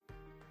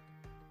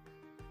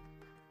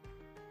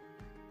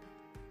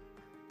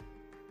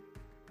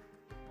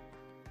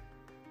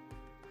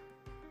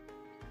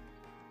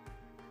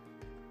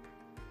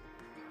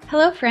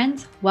Hello,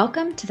 friends.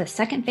 Welcome to the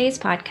Second Phase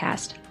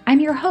podcast.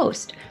 I'm your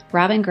host,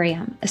 Robin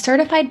Graham, a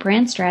certified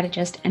brand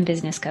strategist and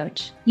business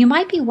coach. You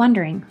might be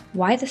wondering,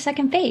 why the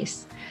second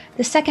phase?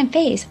 The second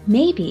phase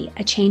may be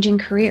a change in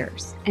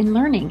careers and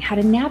learning how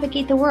to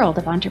navigate the world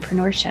of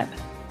entrepreneurship,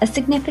 a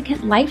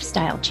significant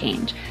lifestyle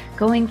change,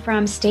 going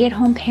from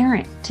stay-at-home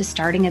parent to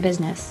starting a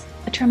business,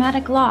 a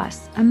traumatic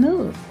loss, a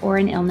move, or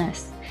an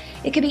illness.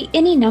 It could be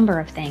any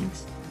number of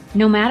things.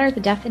 No matter the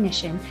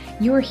definition,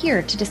 you are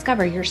here to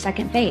discover your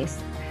second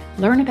phase.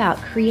 Learn about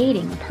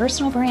creating a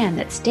personal brand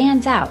that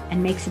stands out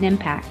and makes an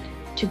impact,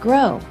 to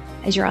grow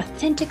as your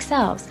authentic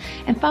selves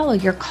and follow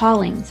your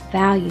callings,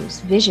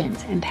 values,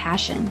 visions, and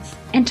passions,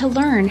 and to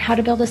learn how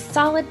to build a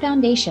solid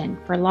foundation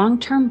for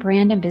long-term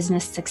brand and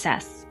business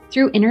success.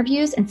 Through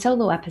interviews and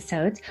solo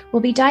episodes,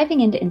 we'll be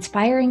diving into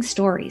inspiring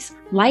stories,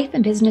 life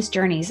and business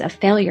journeys of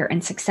failure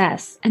and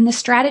success, and the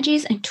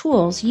strategies and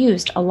tools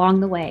used along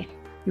the way.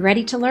 You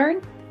ready to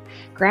learn?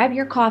 Grab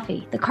your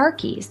coffee, the car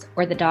keys,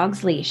 or the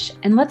dog's leash,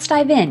 and let's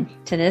dive in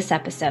to this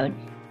episode.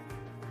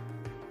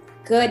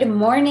 Good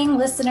morning,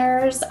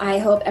 listeners. I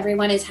hope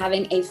everyone is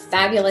having a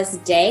fabulous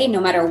day, no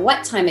matter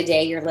what time of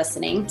day you're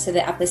listening to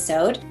the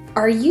episode.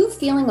 Are you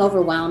feeling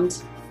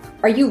overwhelmed?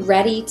 Are you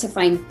ready to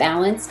find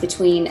balance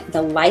between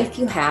the life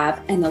you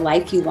have and the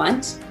life you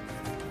want?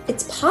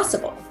 It's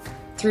possible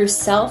through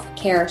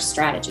self-care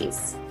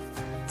strategies.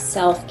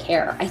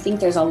 Self-care. I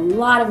think there's a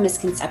lot of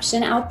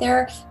misconception out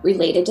there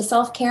related to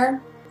self-care.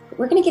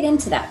 We're going to get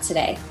into that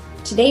today.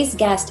 Today's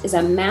guest is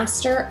a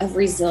master of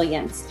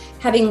resilience,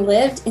 having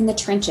lived in the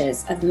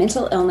trenches of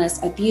mental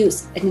illness,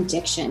 abuse, and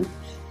addiction.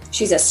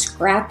 She's a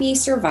scrappy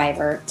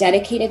survivor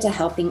dedicated to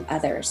helping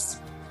others.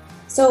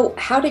 So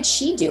how did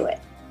she do it?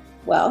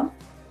 Well,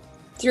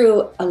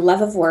 through a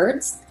love of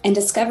words and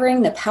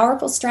discovering the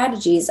powerful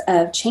strategies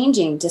of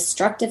changing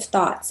destructive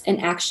thoughts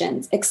and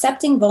actions,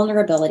 accepting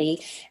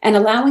vulnerability, and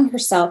allowing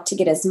herself to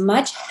get as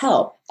much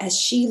help as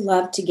she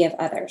loved to give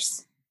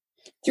others.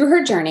 Through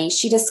her journey,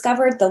 she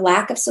discovered the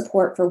lack of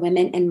support for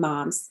women and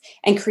moms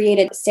and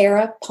created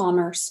Sarah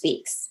Palmer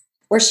Speaks,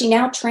 where she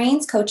now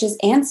trains, coaches,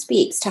 and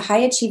speaks to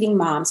high-achieving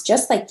moms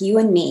just like you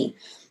and me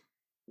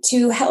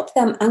to help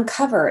them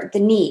uncover the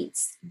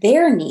needs,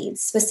 their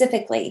needs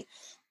specifically,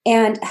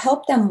 and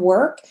help them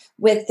work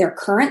with their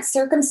current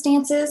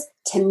circumstances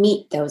to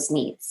meet those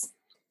needs.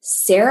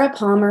 Sarah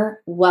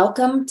Palmer,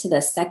 welcome to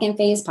the Second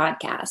Phase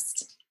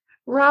podcast.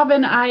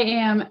 Robin, I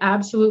am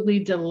absolutely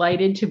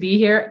delighted to be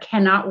here.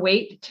 Cannot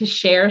wait to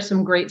share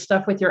some great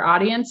stuff with your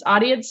audience.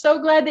 So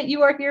glad that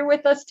you are here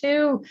with us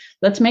too.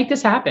 Let's make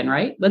this happen,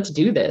 right? Let's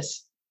do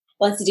this.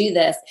 Let's do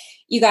this.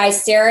 You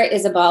guys, Sarah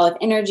is a ball of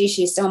energy.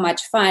 She's so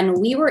much fun.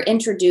 We were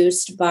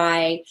introduced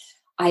by,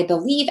 I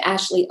believe,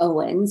 Ashley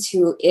Owens,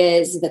 who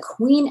is the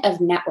queen of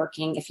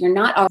networking. If you're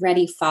not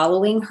already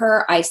following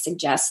her, I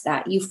suggest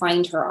that you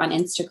find her on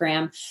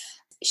Instagram.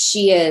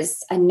 She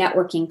is a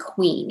networking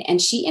queen,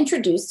 and she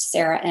introduced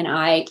Sarah and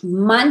I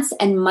months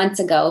and months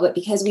ago, but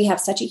because we have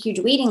such a huge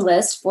waiting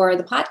list for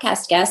the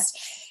podcast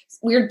guests,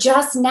 we're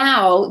just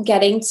now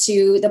getting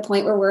to the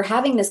point where we're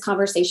having this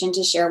conversation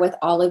to share with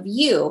all of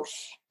you.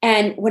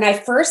 And when I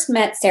first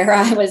met Sarah,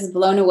 I was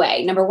blown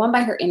away. Number one,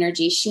 by her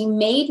energy. She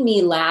made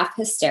me laugh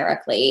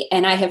hysterically.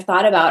 And I have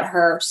thought about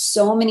her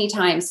so many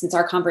times since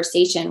our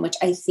conversation, which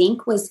I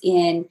think was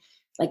in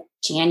like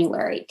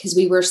January, because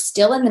we were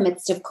still in the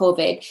midst of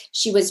COVID.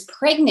 She was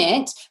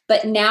pregnant,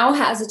 but now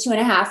has a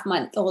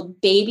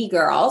 2.5-month-old baby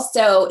girl.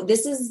 So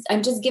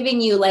I'm just giving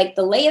you like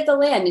the lay of the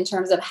land in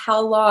terms of how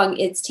long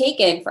it's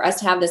taken for us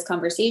to have this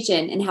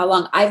conversation and how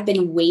long I've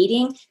been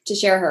waiting to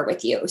share her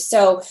with you.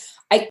 So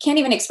I can't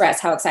even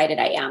express how excited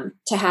I am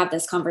to have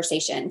this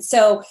conversation.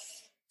 So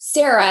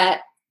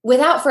Sarah,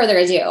 without further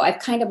ado, I've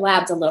kind of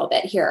blabbed a little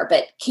bit here,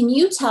 but can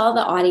you tell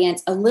the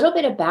audience a little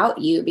bit about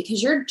you?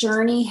 Because your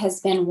journey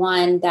has been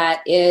one that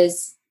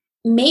is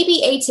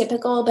maybe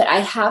atypical, but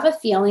I have a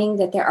feeling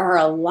that there are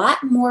a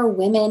lot more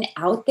women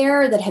out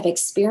there that have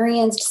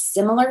experienced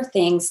similar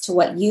things to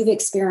what you've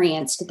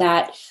experienced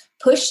that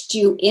pushed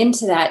you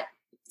into that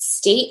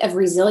state of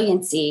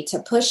resiliency to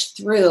push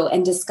through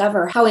and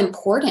discover how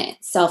important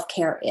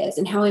self-care is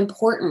and how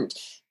important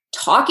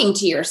talking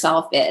to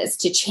yourself is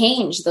to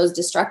change those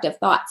destructive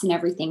thoughts and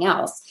everything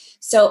else.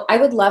 So I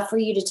would love for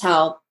you to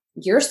tell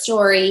your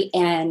story,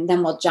 and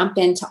then we'll jump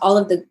into all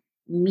of the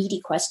meaty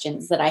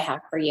questions that I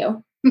have for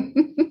you.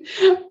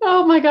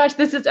 Oh my gosh,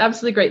 this is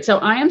absolutely great. So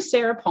I am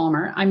Sarah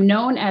Palmer. I'm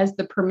known as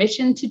the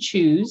Permission to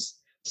Choose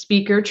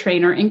speaker,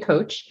 trainer, and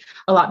coach,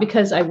 a lot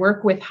because I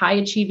work with high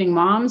achieving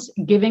moms,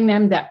 giving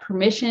them that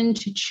permission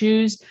to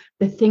choose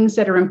the things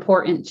that are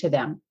important to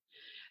them.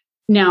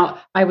 Now,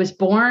 I was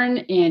born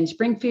in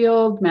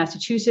Springfield,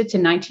 Massachusetts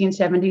in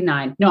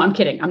 1979. No, I'm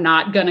kidding. I'm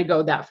not going to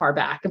go that far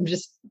back.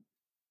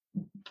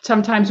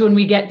 Sometimes when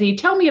we get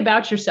tell me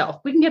about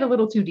yourself, we can get a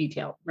little too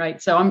detailed,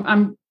 right? So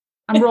I'm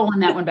rolling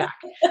that one back.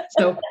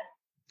 So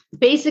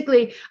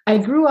basically, I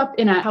grew up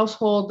in a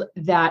household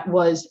that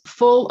was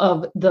full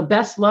of the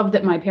best love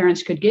that my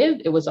parents could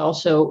give. It was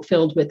also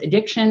filled with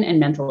addiction and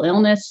mental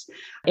illness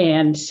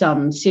and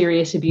some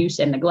serious abuse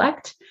and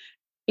neglect.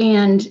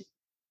 And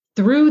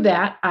through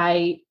that,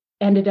 I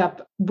ended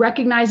up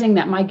recognizing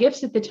that my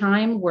gifts at the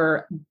time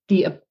were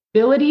the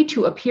ability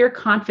to appear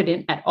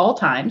confident at all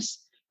times.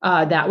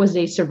 That was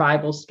a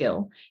survival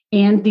skill,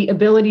 and the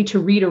ability to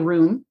read a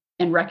room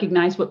and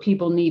recognize what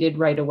people needed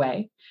right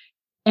away.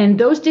 And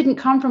those didn't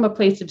come from a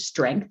place of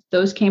strength.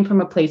 Those came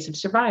from a place of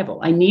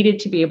survival. I needed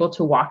to be able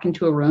to walk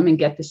into a room and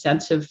get the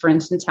sense of, for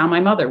instance, how my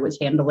mother was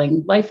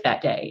handling life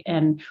that day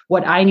and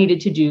what I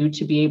needed to do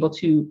to be able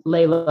to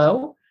lay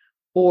low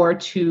or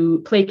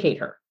to placate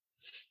her.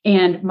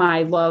 And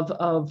my love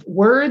of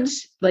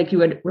words, like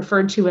you had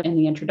referred to in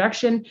the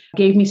introduction,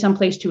 gave me some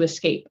place to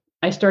escape.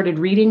 I started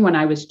reading when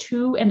I was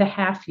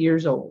 2.5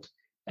 years old.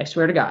 I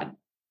swear to God.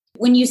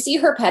 When you see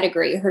her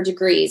pedigree, her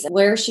degrees,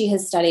 where she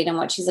has studied and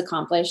what she's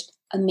accomplished,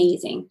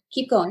 amazing.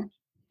 Keep going.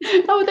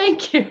 Oh,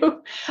 thank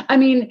you. I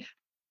mean,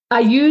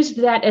 I used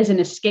that as an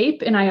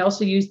escape, and I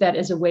also used that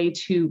as a way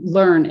to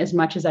learn as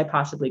much as I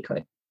possibly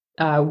could.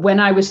 When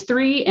I was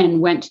 3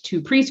 and went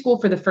to preschool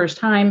for the first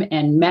time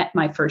and met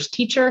my first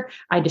teacher,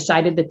 I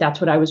decided that that's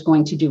what I was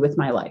going to do with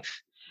my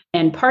life.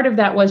 And part of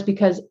that was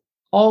because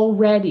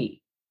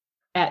already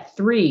at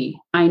 3,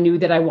 I knew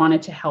that I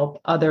wanted to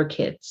help other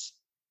kids.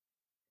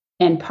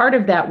 And part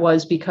of that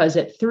was because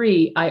at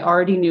 3, I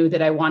already knew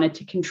that I wanted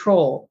to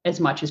control as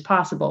much as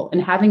possible.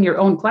 And having your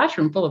own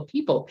classroom full of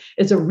people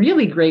is a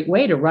really great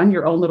way to run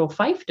your own little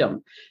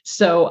fiefdom.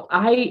 So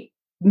I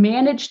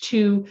managed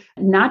to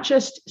not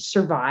just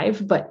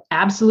survive, but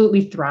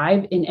absolutely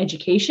thrive in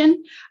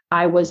education.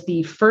 I was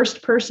the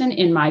first person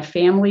in my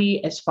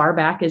family, as far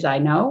back as I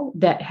know,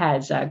 that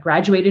has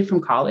graduated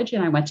from college.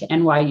 And I went to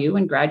NYU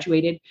and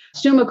graduated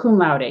summa cum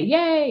laude.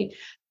 Yay!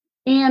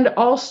 And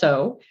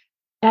also,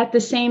 at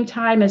the same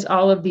time as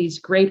all of these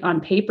great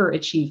on paper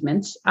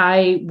achievements,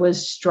 I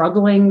was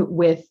struggling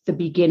with the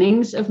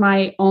beginnings of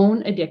my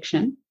own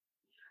addiction.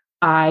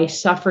 I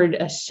suffered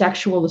a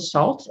sexual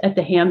assault at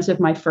the hands of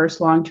my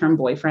first long-term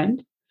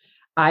boyfriend.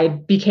 I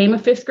became a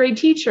 5th grade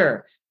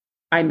teacher.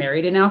 I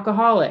married an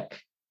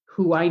alcoholic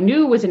who I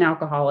knew was an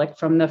alcoholic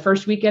from the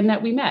first weekend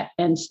that we met,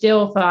 and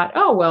still thought,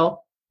 oh,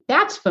 well,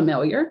 that's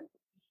familiar.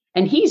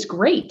 And he's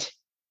great.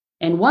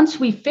 And once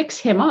we fix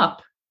him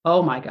up,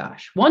 oh my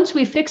gosh, once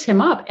we fix him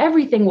up,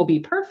 everything will be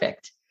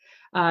perfect.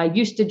 I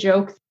used to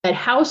joke, a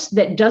house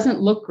that doesn't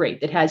look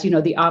great, that has,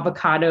 the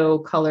avocado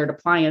colored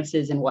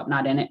appliances and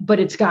whatnot in it, but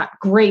it's got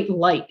great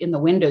light in the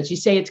windows. You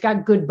say it's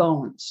got good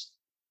bones.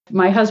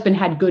 My husband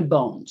had good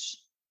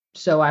bones.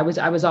 So I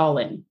was all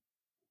in,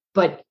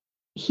 but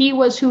he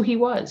was who he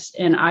was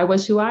and I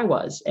was who I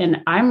was.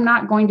 And I'm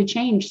not going to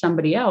change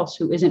somebody else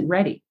who isn't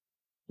ready.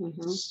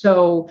 Mm-hmm.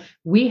 So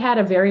we had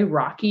a very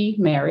rocky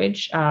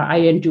marriage. I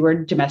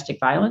endured domestic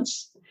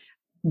violence.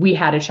 We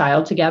had a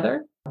child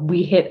together.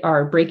 We hit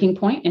our breaking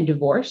point and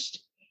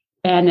divorced.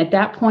 And at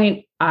that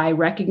point, I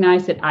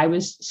recognized that I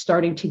was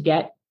starting to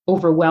get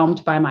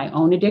overwhelmed by my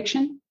own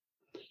addiction.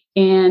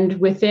 And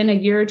within a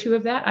year or two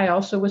of that, I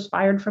also was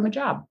fired from a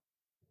job.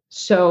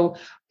 So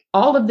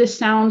all of this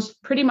sounds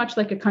pretty much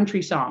like a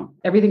country song.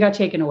 Everything got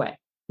taken away.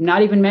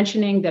 Not even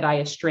mentioning that I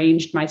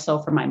estranged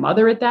myself from my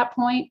mother at that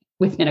point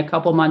within a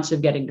couple months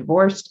of getting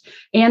divorced,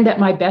 and that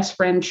my best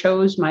friend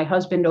chose my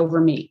husband over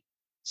me.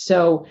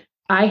 So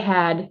I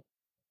had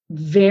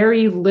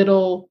very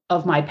little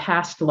of my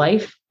past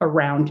life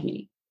around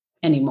me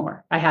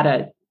anymore. I had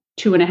a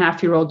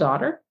 2.5-year-old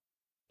daughter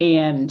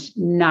and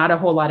not a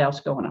whole lot else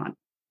going on.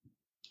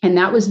 And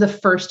that was the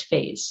first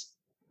phase.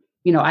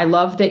 I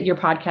love that your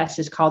podcast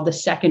is called the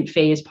Second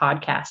Phase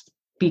Podcast,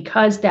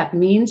 because that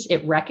means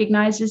it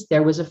recognizes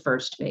there was a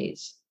first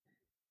phase.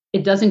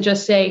 It doesn't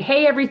just say,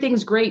 hey,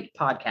 everything's great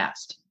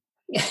podcast.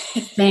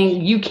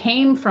 Saying you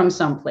came from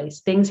someplace,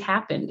 things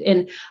happened.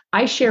 And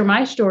I share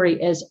my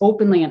story as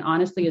openly and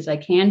honestly as I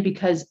can,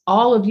 because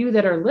all of you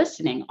that are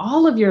listening,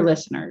 all of your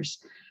listeners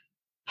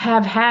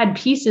have had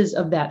pieces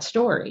of that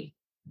story,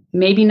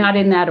 maybe not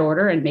in that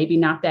order and maybe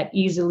not that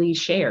easily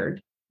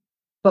shared,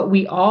 but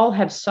we all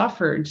have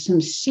suffered some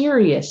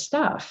serious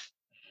stuff.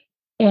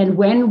 And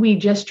when we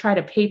just try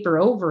to paper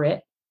over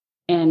it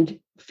and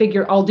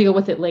figure I'll deal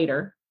with it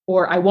later,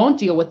 or I won't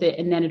deal with it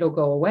and then it'll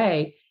go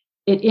away,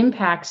 it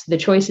impacts the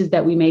choices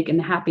that we make and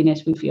the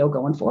happiness we feel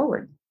going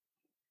forward.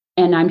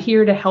 And I'm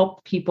here to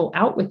help people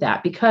out with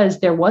that, because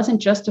there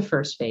wasn't just a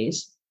first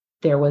phase,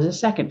 there was a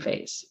second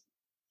phase.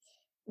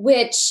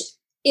 Which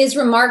is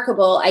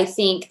remarkable. I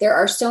think there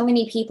are so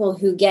many people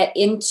who get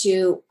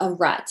into a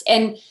rut.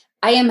 And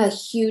I am a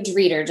huge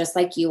reader, just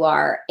like you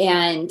are.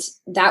 And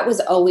that was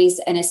always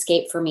an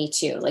escape for me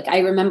too. Like I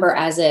remember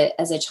as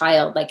a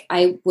child, like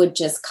I would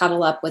just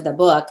cuddle up with a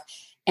book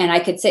and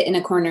I could sit in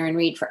a corner and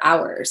read for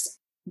hours.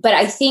 But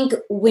I think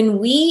when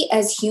we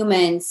as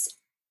humans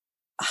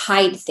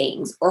hide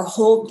things or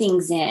hold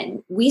things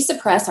in, we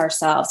suppress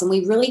ourselves and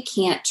we really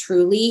can't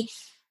truly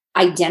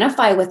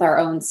identify with our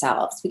own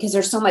selves, because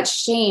there's so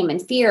much shame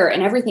and fear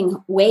and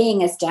everything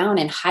weighing us down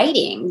and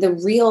hiding the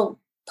real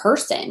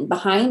person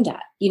behind us,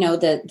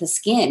 the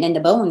skin and the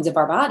bones of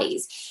our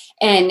bodies.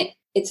 And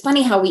it's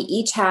funny how we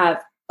each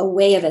have a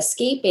way of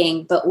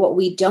escaping, but what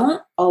we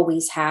don't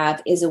always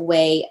have is a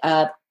way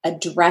of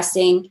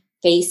addressing,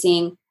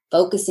 facing,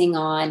 focusing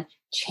on,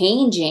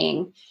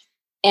 changing,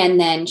 and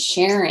then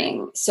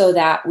sharing so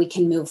that we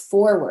can move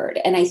forward.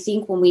 And I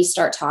think when we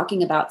start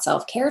talking about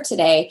self-care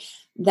today,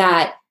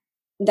 that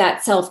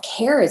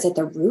self-care is at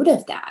the root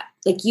of that.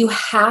 Like, you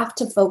have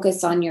to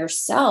focus on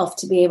yourself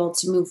to be able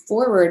to move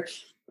forward,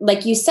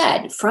 like you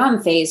said,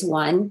 from phase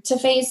 1 to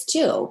phase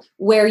 2,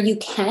 where you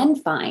can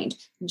find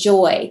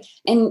joy.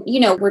 And,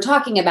 we're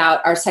talking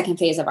about our second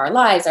phase of our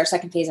lives, our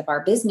second phase of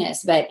our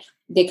business, but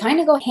they kind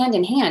of go hand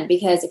in hand,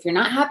 because if you're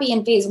not happy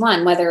in phase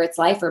 1, whether it's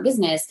life or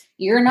business,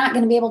 you're not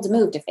going to be able to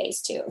move to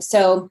phase 2.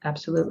 So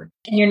absolutely.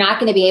 And you're not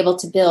going to be able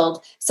to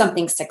build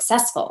something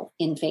successful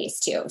in phase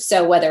 2.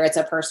 So whether it's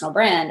a personal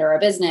brand or a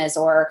business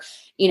or,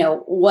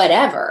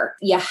 whatever,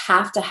 you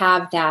have to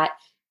have that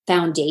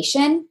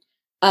foundation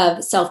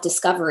of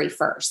self-discovery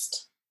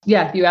first.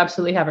 Yeah, you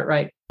absolutely have it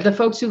right. The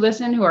folks who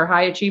listen who are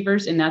high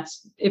achievers, and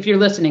that's, if you're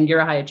listening, you're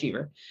a high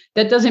achiever.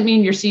 That doesn't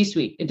mean you're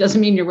C-suite. It doesn't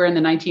mean you're wearing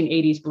the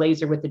 1980s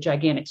blazer with the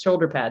gigantic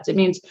shoulder pads. It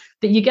means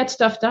that you get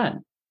stuff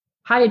done.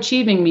 High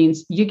achieving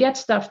means you get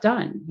stuff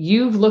done.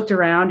 You've looked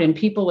around and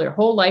people their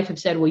whole life have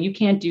said, well, you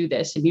can't do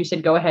this. And you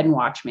said, go ahead and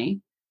watch me.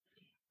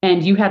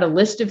 And you had a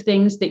list of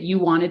things that you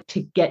wanted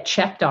to get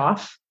checked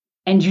off,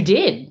 and you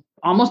did.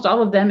 Almost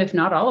all of them, if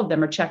not all of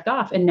them, are checked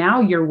off. And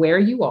now you're where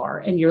you are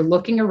and you're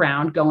looking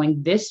around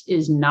going, this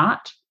is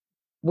not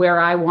where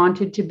I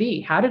wanted to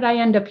be. How did I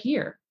end up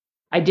here?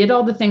 I did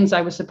all the things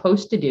I was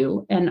supposed to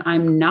do, and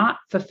I'm not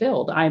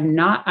fulfilled. I'm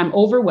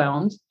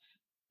overwhelmed.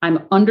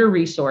 I'm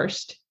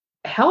under-resourced.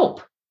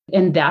 Help.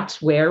 And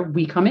that's where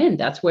we come in.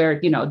 That's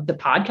where, the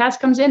podcast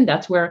comes in.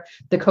 That's where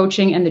the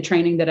coaching and the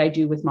training that I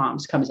do with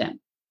moms comes in.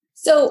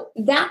 So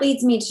that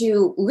leads me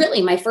to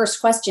really my first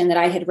question that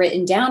I had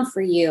written down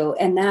for you.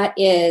 And that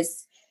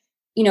is,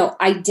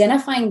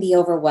 identifying the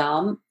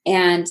overwhelm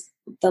and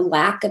the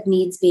lack of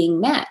needs being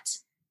met.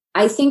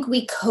 I think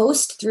we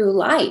coast through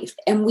life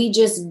and we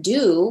just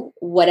do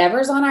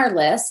whatever's on our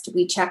list.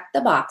 We check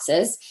the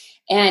boxes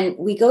and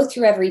we go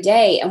through every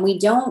day, and we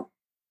don't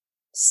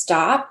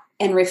stop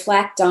and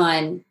reflect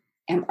on,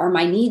 are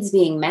my needs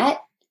being met?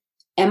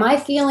 Am I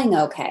feeling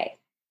okay?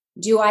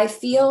 Do I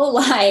feel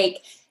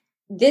like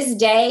this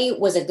day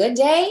was a good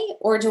day,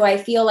 or do I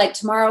feel like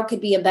tomorrow could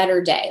be a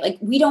better day? Like,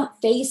 we don't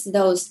face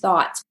those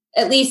thoughts.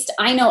 At least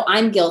I know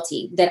I'm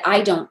guilty that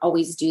I don't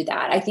always do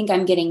that. I think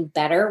I'm getting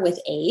better with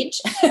age.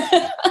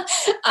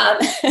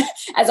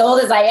 As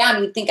old as I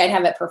am, you'd think I'd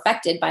have it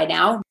perfected by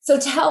now. So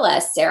tell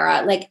us,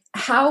 Sarah,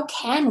 how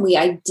can we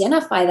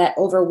identify that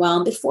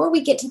overwhelm before we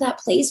get to that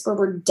place where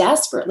we're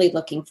desperately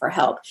looking for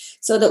help,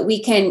 so that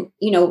we can,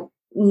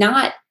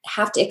 not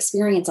have to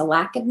experience a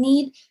lack of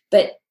need,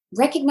 but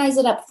recognize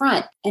it up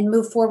front and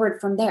move forward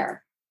from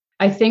there?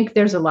 I think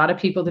there's a lot of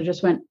people that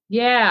just went,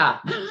 yeah,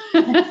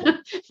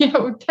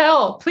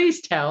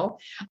 please tell.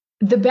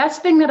 The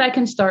best thing that I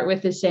can start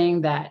with is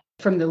saying that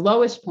from the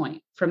lowest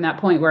point, from that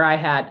point where I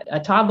had a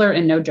toddler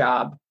and no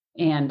job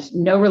and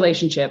no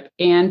relationship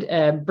and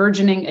a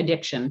burgeoning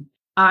addiction,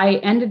 I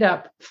ended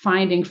up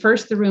finding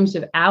first the rooms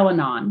of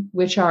Al-Anon,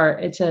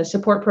 it's a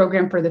support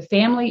program for the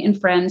family and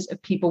friends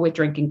of people with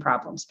drinking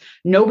problems.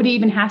 Nobody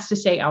even has to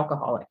say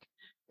alcoholic.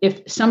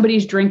 If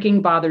somebody's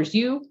drinking bothers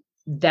you,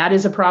 that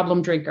is a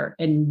problem drinker,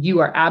 and you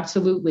are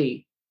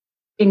absolutely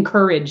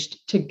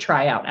encouraged to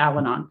try out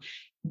Al-Anon,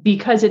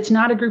 because it's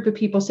not a group of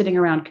people sitting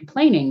around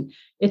complaining.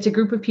 It's a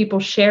group of people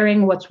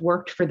sharing what's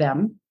worked for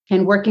them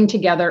and working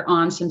together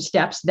on some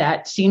steps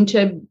that seem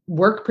to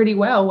work pretty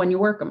well when you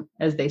work them,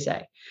 as they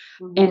say.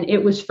 Mm-hmm. And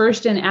it was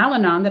first in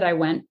Al-Anon that I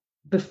went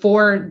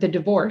before the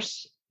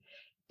divorce,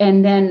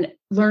 and then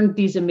learned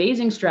these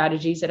amazing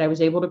strategies that I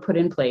was able to put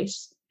in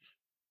place.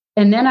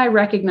 And then I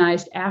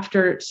recognized,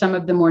 after some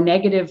of the more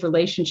negative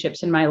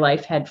relationships in my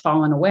life had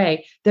fallen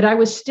away, that I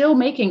was still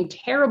making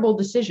terrible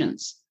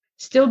decisions,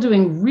 still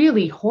doing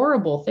really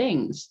horrible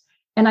things.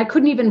 And I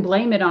couldn't even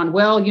blame it on,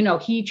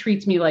 he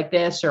treats me like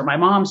this, or my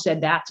mom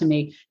said that to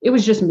me. It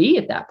was just me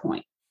at that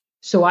point.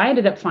 So I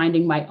ended up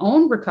finding my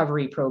own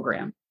recovery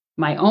program,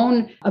 my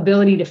own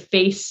ability to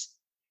face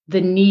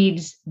the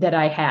needs that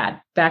I had.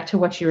 Back to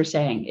what you were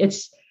saying.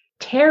 It's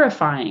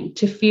terrifying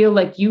to feel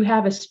like you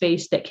have a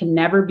space that can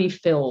never be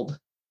filled,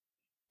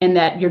 and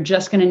that you're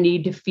just going to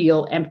need to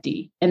feel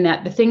empty, and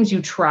that the things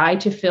you try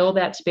to fill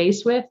that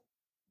space with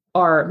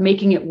are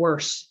making it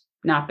worse,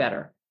 not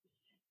better.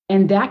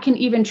 And that can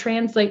even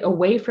translate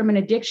away from an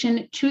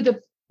addiction to the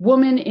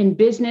woman in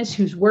business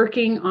who's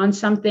working on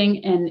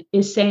something and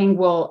is saying,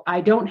 well,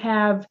 I don't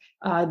have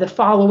the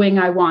following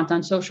I want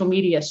on social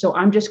media, so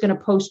I'm just going to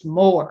post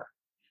more.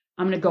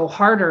 I'm going to go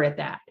harder at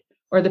that.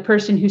 Or the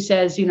person who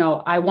says,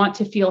 I want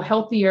to feel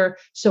healthier,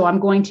 so I'm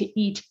going to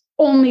eat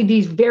only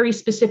these very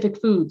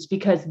specific foods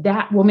because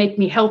that will make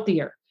me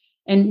healthier.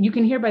 And you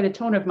can hear by the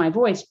tone of my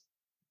voice,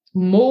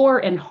 more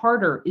and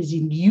harder is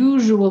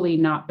usually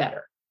not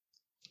better.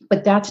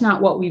 But that's not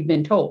what we've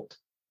been told.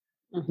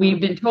 Mm-hmm. We've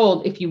been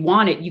told, if you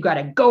want it, you got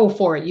to go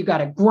for it. You got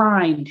to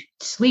grind,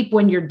 sleep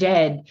when you're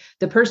dead.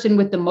 The person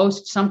with the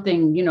most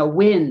something,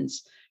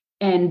 wins.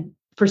 And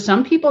for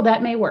some people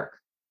that may work.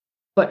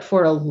 But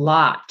for a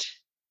lot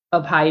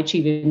of high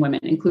achieving women,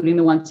 including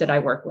the ones that I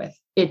work with,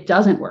 it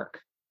doesn't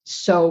work.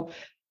 So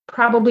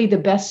probably the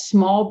best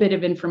small bit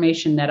of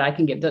information that I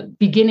can give, the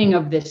beginning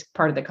of this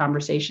part of the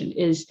conversation,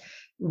 is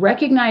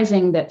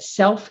recognizing that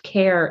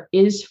self-care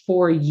is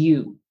for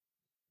you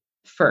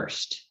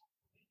first,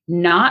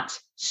 not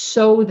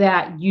so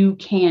that you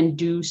can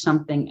do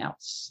something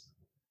else.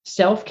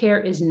 Self-care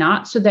is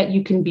not so that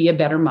you can be a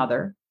better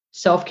mother.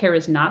 Self-care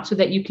is not so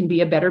that you can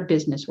be a better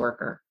business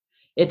worker.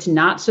 It's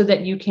not so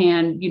that you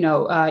can,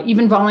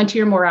 even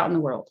volunteer more out in the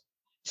world.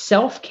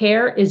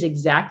 Self-care is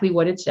exactly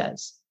what it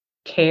says.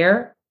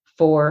 Care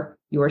for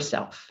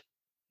yourself.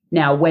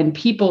 Now, when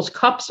people's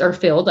cups are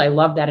filled, I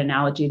love that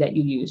analogy that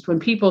you used. When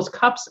people's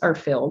cups are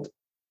filled,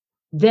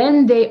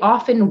 then they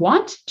often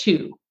want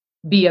to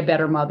be a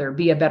better mother,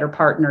 be a better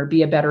partner,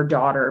 be a better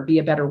daughter, be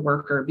a better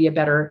worker, be a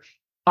better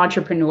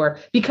entrepreneur,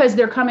 because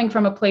they're coming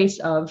from a place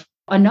of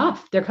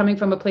enough. They're coming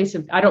from a place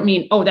of, I don't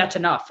mean, oh, that's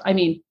enough. I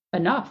mean,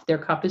 enough. Their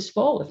cup is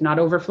full, if not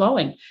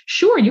overflowing.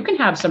 Sure, you can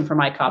have some for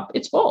my cup.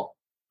 It's full.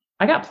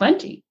 I got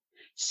plenty.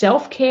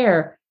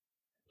 Self-care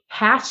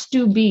has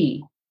to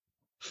be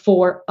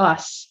for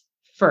us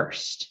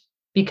first,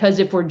 because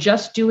if we're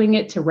just doing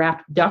it to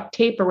wrap duct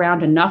tape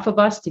around enough of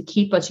us to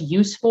keep us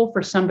useful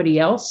for somebody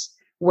else,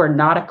 we're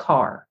not a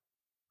car.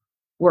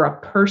 We're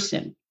a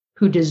person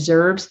who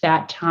deserves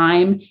that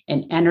time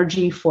and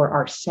energy for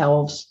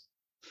ourselves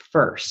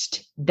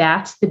first.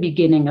 That's the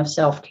beginning of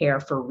self-care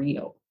for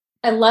real.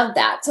 I love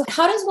that. So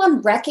how does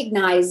one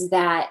recognize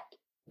that?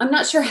 I'm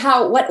not sure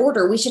what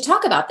order we should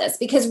talk about this,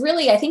 because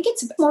really, I think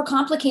it's more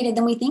complicated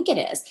than we think it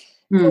is.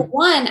 For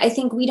one, I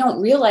think we don't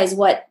realize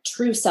what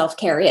true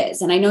self-care is.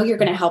 And I know you're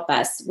going to help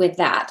us with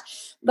that.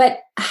 But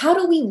how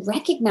do we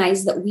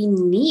recognize that we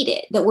need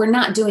it, that we're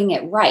not doing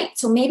it right?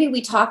 So maybe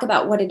we talk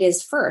about what it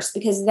is first,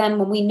 because then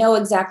when we know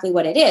exactly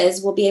what it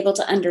is, we'll be able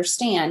to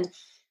understand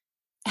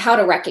how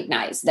to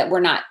recognize that we're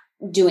not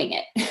doing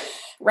it,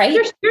 right?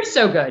 You're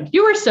so good.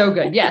 You are so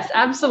good. Yes,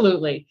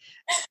 absolutely.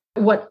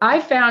 What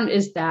I found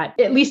is that,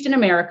 at least in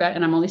America,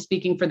 and I'm only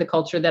speaking for the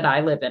culture that I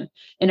live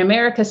in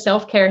America,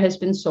 self-care has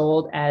been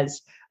sold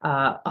as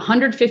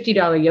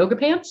 $150 yoga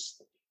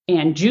pants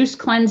and juice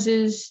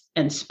cleanses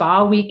and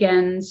spa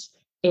weekends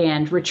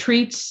and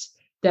retreats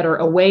that are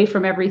away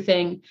from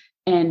everything.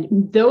 And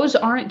those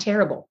aren't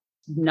terrible.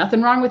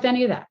 Nothing wrong with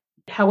any of that.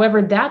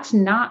 However, that's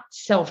not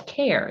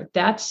self-care.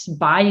 That's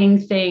buying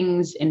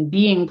things and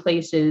being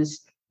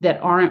places that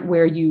aren't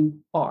where you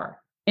are.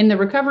 In the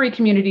recovery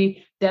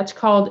community, that's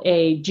called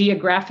a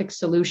geographic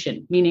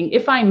solution, meaning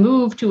if I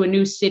move to a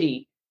new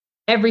city,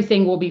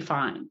 everything will be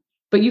fine.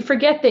 But you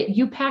forget that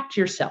you packed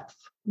yourself.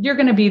 You're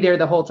going to be there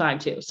the whole time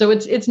too. So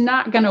it's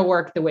not going to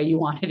work the way you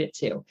wanted it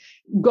to.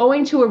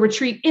 Going to a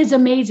retreat is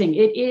amazing.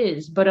 It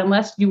is. But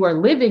unless you are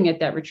living at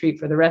that retreat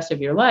for the rest of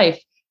your life,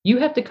 you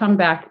have to come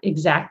back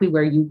exactly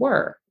where you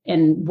were.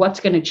 And what's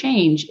going to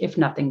change if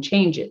nothing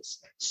changes?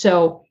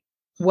 So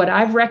what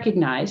I've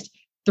recognized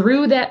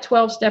through that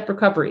 12-step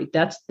recovery,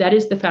 that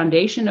is the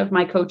foundation of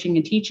my coaching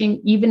and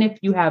teaching. Even if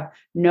you have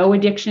no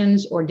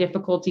addictions or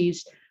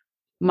difficulties,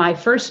 my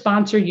first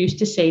sponsor used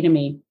to say to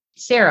me,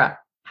 Sarah,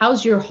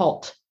 how's your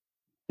HALT?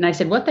 And I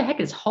said, what the heck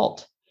is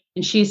HALT?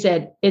 And she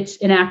said, it's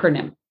an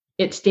acronym.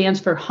 It stands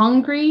for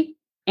hungry,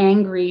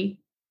 angry,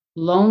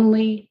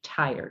 lonely,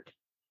 tired.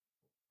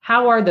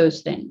 How are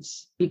those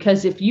things?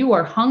 Because if you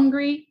are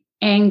hungry,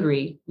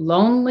 angry,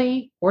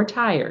 lonely, or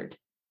tired,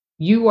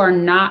 you are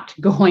not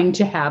going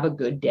to have a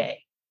good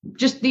day.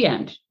 Just the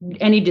end.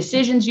 Any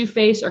decisions you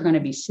face are going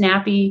to be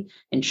snappy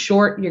and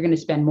short. You're going to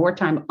spend more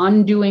time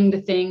undoing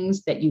the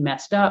things that you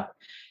messed up.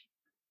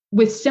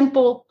 With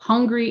simple,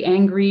 hungry,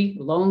 angry,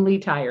 lonely,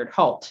 tired,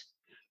 HALT.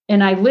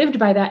 And I lived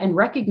by that and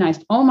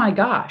recognized, oh my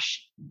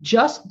gosh,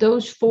 just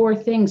those 4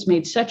 things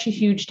made such a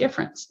huge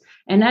difference.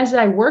 And as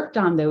I worked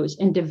on those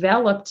and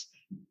developed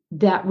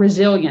that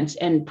resilience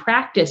and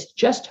practiced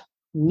just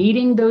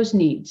meeting those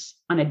needs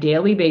on a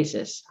daily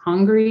basis,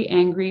 hungry,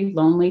 angry,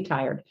 lonely,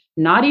 tired,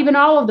 not even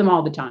all of them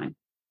all the time.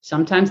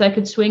 Sometimes I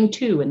could swing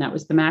 2 and that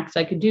was the max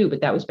I could do,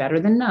 but that was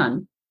better than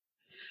none.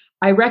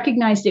 I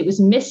recognized it was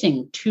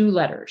missing 2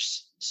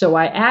 letters. So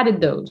I added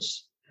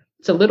those.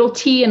 It's a little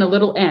T and a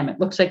little M. It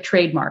looks like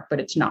trademark, but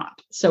it's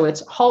not. So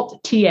it's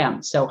HALT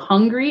TM. So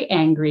hungry,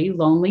 angry,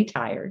 lonely,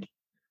 tired.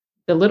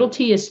 The little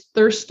T is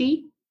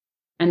thirsty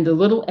and the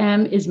little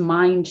M is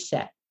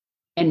mindset.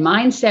 And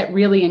mindset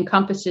really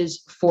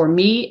encompasses, for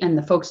me and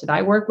the folks that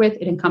I work with,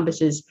 it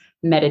encompasses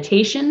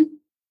meditation,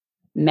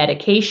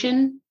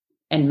 medication,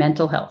 and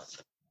mental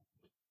health.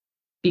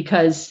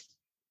 Because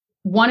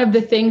one of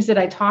the things that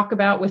I talk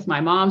about with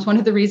my moms, one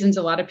of the reasons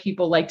a lot of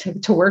people like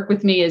to work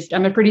with me is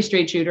I'm a pretty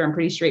straight shooter. I'm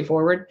pretty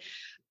straightforward.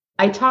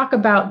 I talk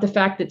about the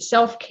fact that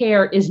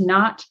self-care is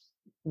not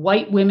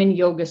white women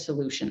yoga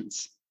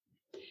solutions.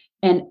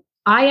 And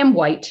I am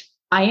white.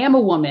 I am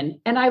a woman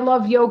and I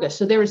love yoga.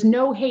 So there is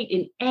no hate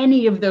in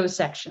any of those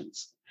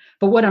sections.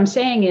 But what I'm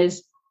saying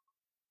is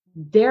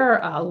there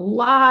are a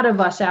lot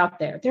of us out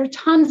there. There are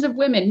tons of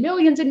women,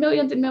 millions and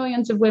millions and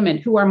millions of women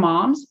who are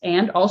moms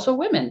and also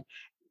women.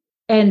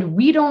 And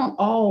we don't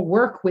all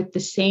work with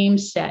the same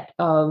set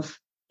of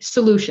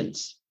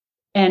solutions.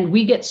 And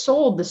we get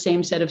sold the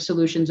same set of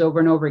solutions over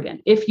and over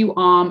again. If you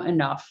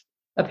enough,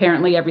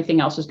 apparently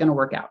everything else is going to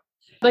work out.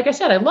 Like I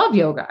said, I love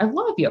yoga.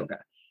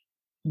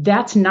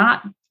 That's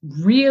not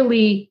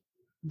really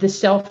the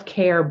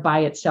self-care by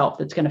itself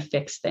that's going to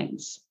fix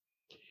things.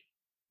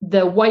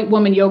 The white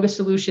woman yoga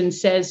solution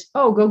says,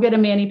 oh, go get a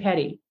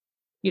mani-pedi,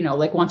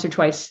 like once or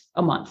twice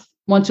a month,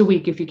 once a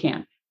week if you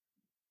can.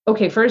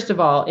 Okay, first of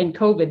all, in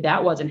COVID,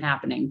 that wasn't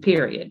happening,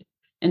 period.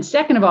 And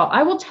second of all,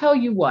 I will tell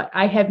you what,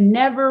 I have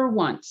never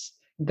once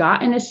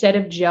gotten a set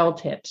of gel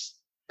tips,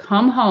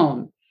 come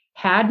home,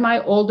 had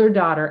my older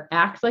daughter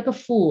act like a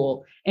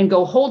fool and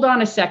go, hold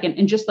on a second,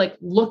 and just like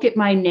look at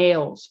my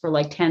nails for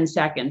like 10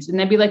 seconds and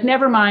then be like,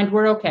 never mind,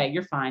 we're okay,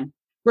 you're fine,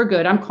 we're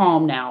good, I'm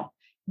calm now.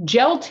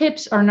 Gel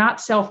tips are not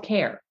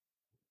self-care.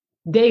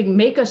 They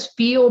make us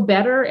feel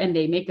better and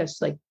they make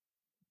us like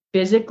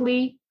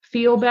physically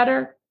feel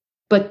better,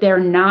 but they're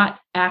not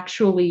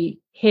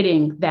actually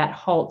hitting that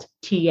halt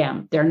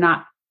TM. They're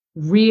not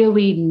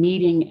really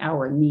meeting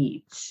our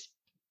needs.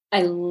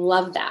 I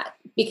love that,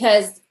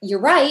 because you're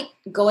right.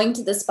 Going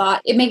to the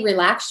spot, it may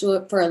relax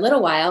you for a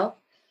little while,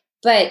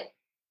 but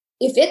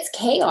if it's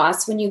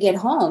chaos when you get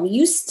home,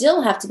 you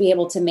still have to be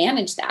able to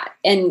manage that.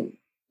 And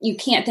you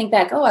can't think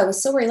back, oh, I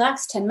was so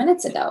relaxed 10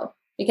 minutes ago,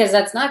 because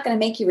that's not going to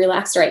make you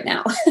relaxed right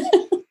now.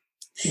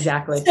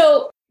 Exactly.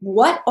 So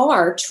what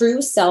are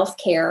true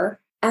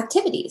self-care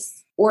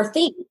activities or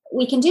things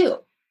we can do?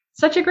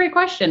 Such a great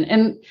question.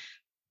 And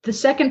the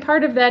second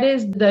part of that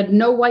is the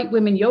no white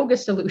women yoga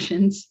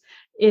solutions,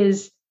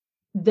 is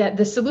that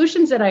the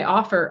solutions that I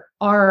offer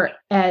are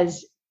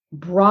as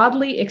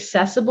broadly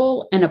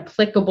accessible and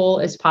applicable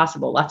as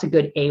possible. Lots of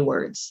good A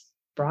words,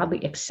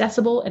 broadly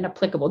accessible and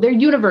applicable. They're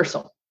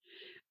universal.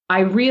 I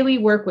really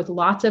work with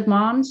lots of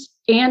moms,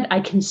 and I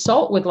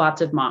consult with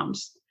lots of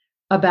moms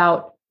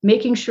about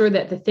making sure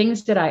that the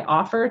things that I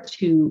offer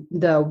to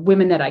the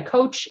women that I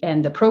coach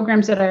and the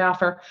programs that I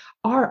offer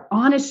are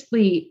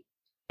honestly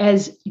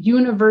as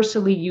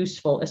universally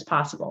useful as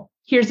possible.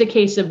 Here's a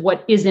case of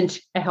what isn't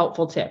a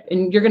helpful tip.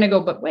 And you're going to go,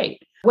 but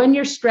wait, when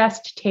you're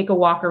stressed, take a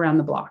walk around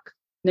the block.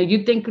 Now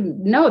you'd think,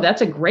 no,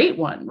 that's a great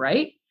one,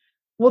 right?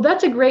 Well,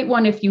 that's a great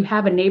one if you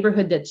have a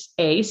neighborhood that's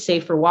A,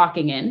 safe for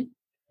walking in,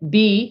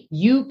 B,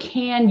 you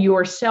can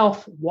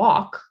yourself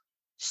walk,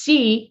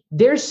 C,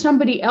 there's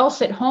somebody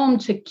else at home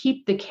to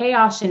keep the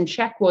chaos in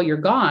check while you're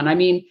gone. I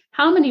mean,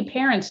 how many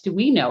parents do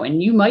we know,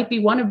 and you might be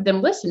one of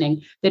them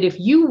listening, that if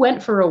you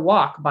went for a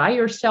walk by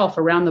yourself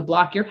around the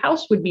block, your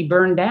house would be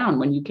burned down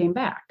when you came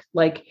back?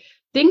 Like,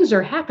 things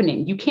are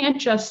happening. You can't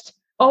just,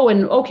 oh,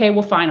 and okay,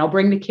 well, fine, I'll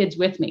bring the kids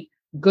with me.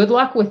 Good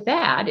luck with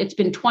that. It's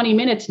been 20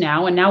 minutes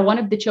now, and now one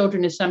of the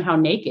children is somehow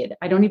naked.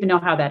 I don't even know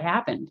how that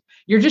happened.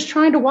 You're just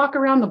trying to walk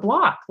around the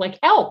block, like,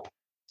 help.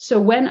 So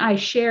when I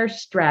share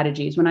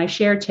strategies, when I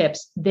share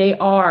tips, they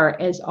are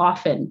as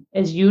often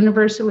as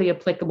universally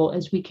applicable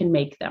as we can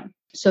make them,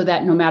 so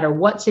that no matter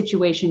what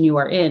situation you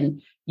are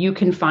in, you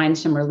can find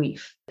some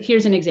relief.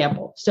 Here's an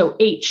example. So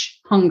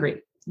H,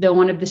 hungry.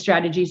 One of the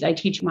strategies I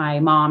teach my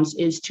moms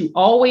is to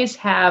always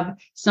have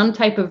some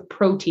type of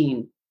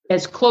protein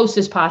as close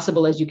as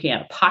possible as you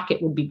can. A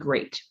pocket would be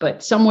great,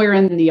 but somewhere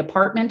in the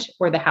apartment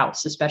or the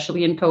house,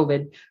 especially in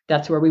COVID,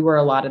 that's where we were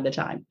a lot of the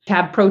time.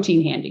 Have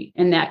protein handy.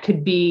 And that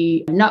could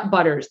be nut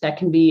butters, that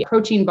can be a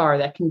protein bar,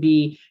 that can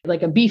be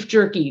like a beef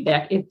jerky.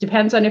 That it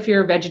depends on if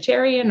you're a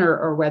vegetarian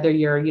or whether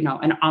you're,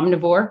 an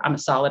omnivore. I'm a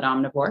solid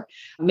omnivore.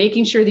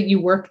 Making sure that you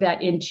work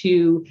that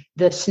into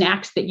the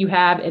snacks that you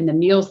have and the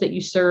meals that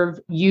you serve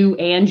you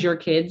and your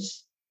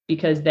kids,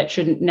 because that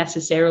shouldn't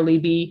necessarily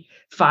be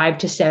 5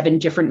 to 7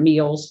 different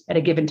meals at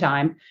a given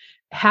time.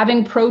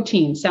 Having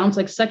protein sounds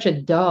like such a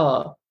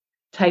duh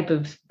type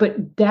of,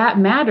 but that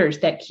matters.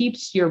 That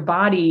keeps your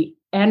body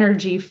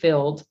energy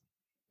filled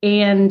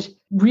and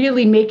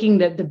really making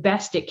the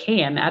best it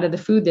can out of the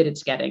food that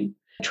it's getting.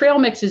 Trail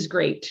mix is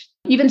great.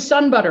 Even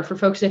sun butter for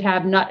folks that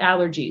have nut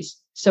allergies.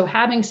 So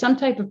having some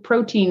type of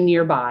protein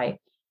nearby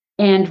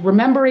and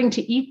remembering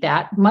to eat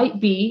that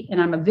might be,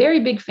 and I'm a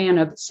very big fan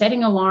of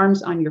setting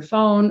alarms on your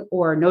phone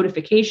or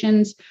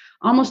notifications.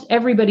 Almost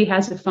everybody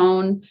has a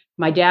phone.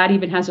 My dad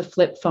even has a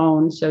flip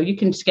phone. So you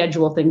can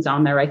schedule things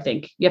on there, I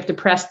think. You have to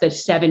press the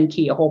 7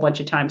 key a whole bunch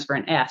of times for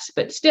an S,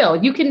 but still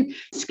you can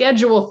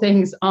schedule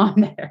things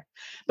on there.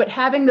 But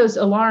having those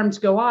alarms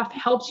go off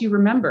helps you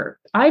remember.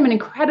 I'm an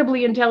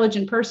incredibly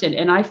intelligent person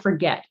and I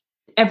forget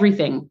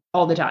everything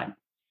all the time.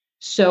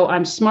 So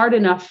I'm smart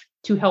enough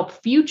to help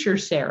future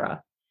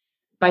Sarah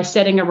by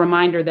setting a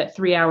reminder that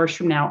 3 hours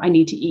from now I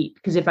need to eat.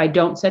 Because if I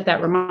don't set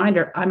that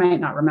reminder, I might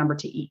not remember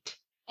to eat.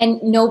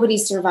 And nobody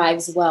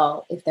survives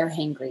well if they're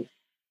hangry.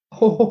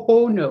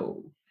 Oh,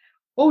 no.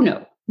 Oh,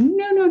 no.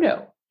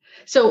 No.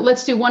 So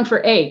let's do one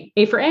for A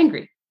for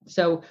angry.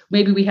 So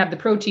maybe we have the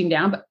protein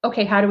down, but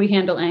okay, how do we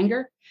handle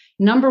anger?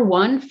 Number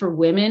one, for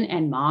women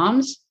and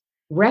moms,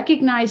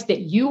 recognize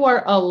that you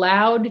are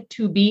allowed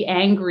to be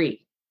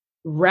angry.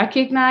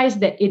 Recognize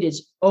that it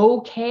is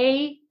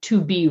okay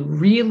to be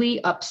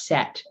really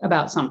upset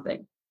about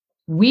something.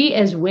 We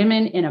as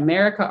women in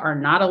America are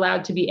not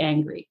allowed to be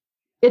angry.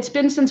 It's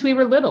been since we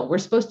were little. We're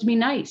supposed to be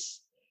nice.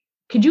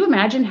 Could you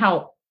imagine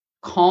how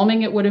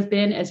calming it would have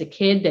been as a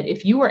kid that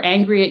if you were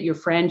angry at your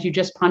friends, you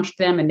just punched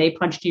them and they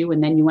punched you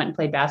and then you went and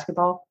played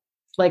basketball?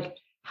 Like,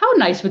 how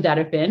nice would that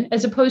have been,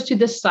 as opposed to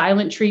the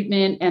silent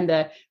treatment and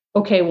the,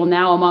 okay, well,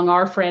 now among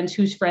our friends,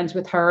 who's friends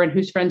with her and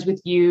who's friends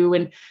with you,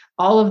 and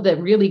all of the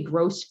really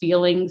gross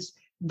feelings.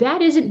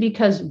 That isn't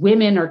because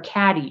women are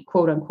catty,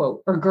 quote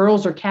unquote, or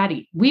girls are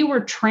catty. We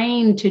were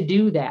trained to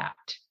do that.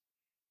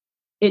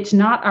 It's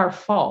not our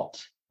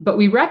fault, but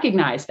we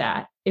recognize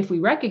that. If we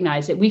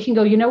recognize it, we can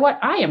go, you know what?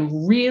 I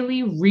am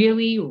really,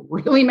 really,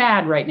 really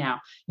mad right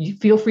now. You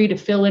feel free to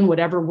fill in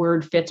whatever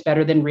word fits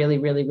better than really,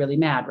 really, really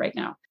mad right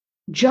now.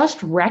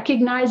 Just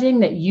recognizing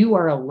that you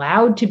are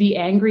allowed to be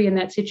angry in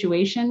that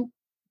situation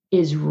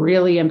is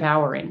really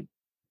empowering.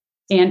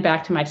 And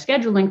back to my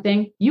scheduling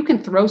thing, you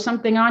can throw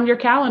something on your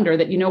calendar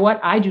that, you know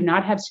what, I do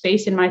not have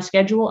space in my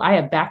schedule. I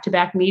have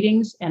back-to-back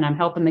meetings and I'm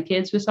helping the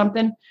kids with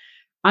something.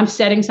 I'm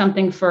setting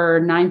something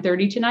for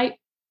 9:30 tonight.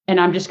 And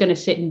I'm just going to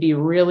sit and be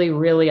really,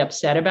 really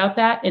upset about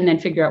that and then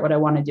figure out what I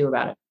want to do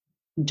about it.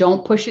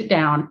 Don't push it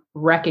down,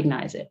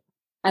 recognize it.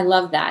 I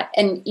love that.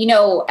 And,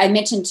 I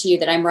mentioned to you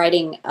that I'm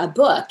writing a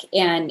book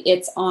and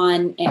it's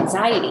on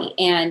anxiety,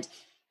 and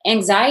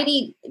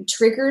anxiety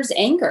triggers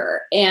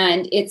anger.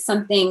 And it's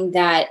something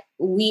that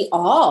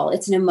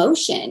it's an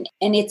emotion,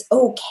 and it's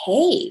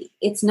okay.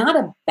 It's not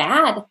a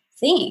bad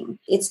thing.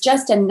 It's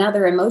just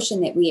another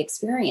emotion that we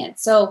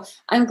experience. So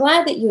I'm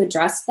glad that you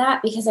addressed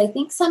that, because I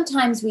think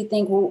sometimes we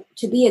think, well,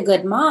 to be a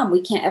good mom,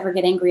 we can't ever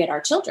get angry at our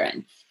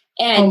children.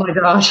 And oh my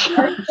gosh,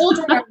 our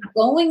children are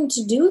going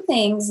to do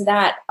things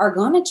that are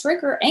going to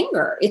trigger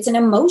anger. It's an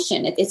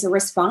emotion. It's a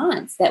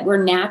response that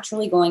we're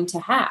naturally going to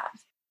have.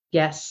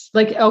 Yes.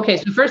 Like, okay.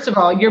 So first of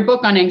all, your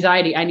book on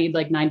anxiety, I need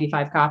like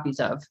 95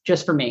 copies of,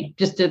 just for me,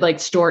 just to like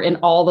store in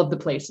all of the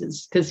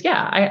places. Cause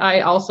yeah,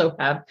 I also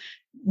have,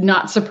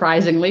 not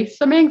surprisingly,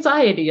 some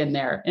anxiety in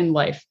there in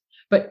life.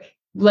 But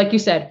like you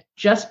said,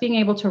 just being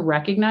able to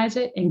recognize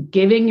it and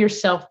giving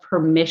yourself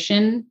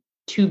permission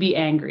to be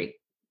angry.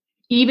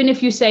 Even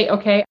if you say,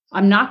 okay,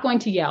 I'm not going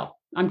to yell.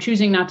 I'm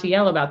choosing not to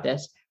yell about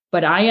this,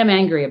 but I am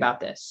angry about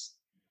this.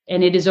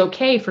 And it is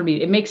okay for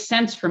me. It makes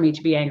sense for me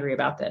to be angry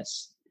about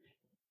this.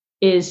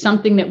 Is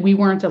something that we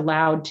weren't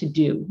allowed to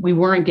do. We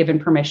weren't given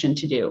permission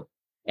to do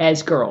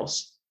as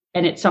girls.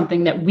 And it's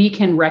something that we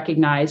can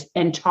recognize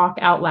and talk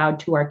out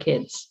loud to our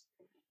kids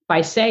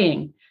by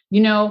saying,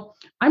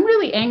 I'm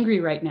really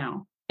angry right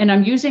now. And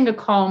I'm using a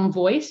calm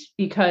voice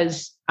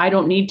because I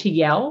don't need to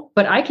yell,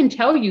 but I can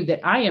tell you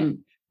that I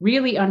am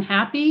really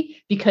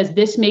unhappy because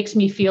this makes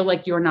me feel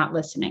like you're not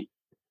listening.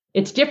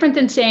 It's different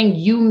than saying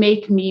you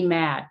make me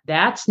mad.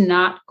 That's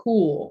not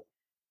cool,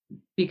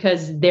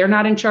 because they're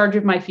not in charge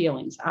of my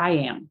feelings. I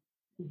am.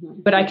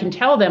 Mm-hmm. But I can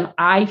tell them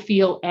I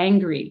feel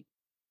angry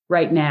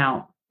right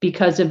now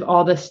because of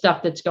all the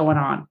stuff that's going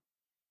on.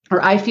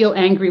 Or I feel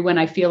angry when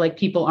I feel like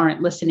people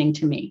aren't listening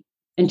to me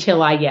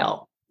until I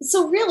yell.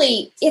 So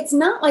really, it's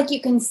not like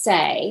you can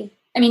say,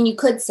 you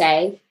could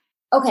say,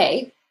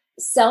 okay,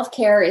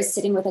 self-care is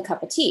sitting with a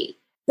cup of tea,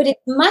 but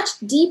it's much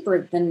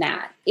deeper than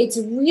that. It's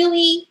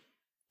really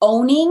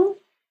owning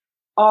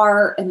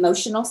our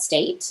emotional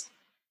state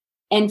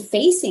and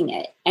facing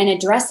it and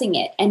addressing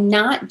it, and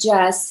not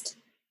just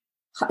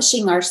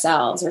hushing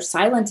ourselves or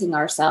silencing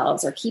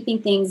ourselves or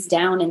keeping things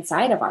down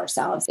inside of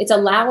ourselves. It's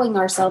allowing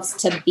ourselves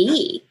to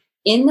be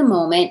in the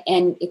moment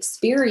and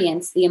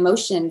experience the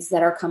emotions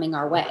that are coming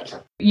our way.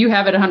 You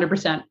have it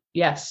 100%.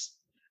 Yes.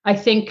 I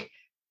think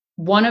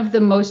one of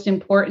the most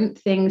important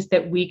things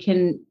that we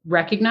can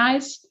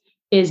recognize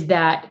is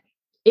that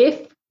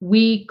if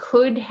we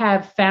could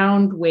have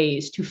found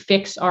ways to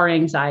fix our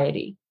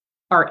anxiety,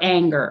 our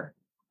anger,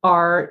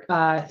 our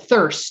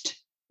thirst.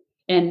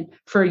 And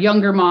for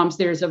younger moms,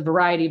 there's a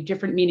variety of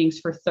different meanings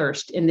for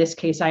thirst. In this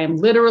case, I am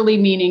literally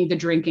meaning the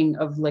drinking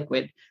of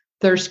liquid.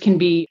 Thirst can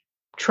be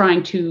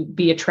trying to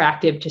be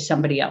attractive to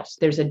somebody else.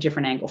 There's a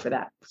different angle for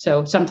that.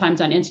 So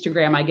sometimes on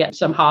Instagram, I get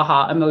some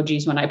haha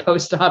emojis when I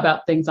post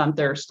about things on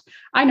thirst.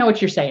 I know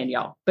what you're saying,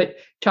 y'all, but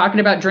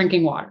talking about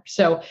drinking water.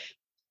 So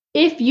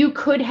if you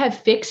could have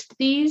fixed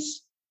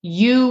these,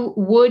 you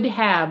would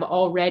have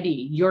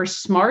already. You're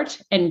smart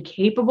and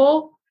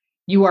capable.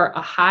 You are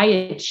a high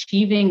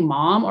achieving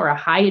mom or a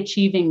high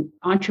achieving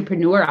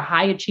entrepreneur, a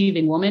high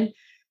achieving woman.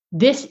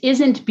 This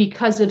isn't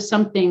because of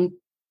something,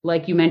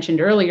 like you mentioned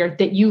earlier,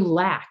 that you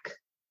lack.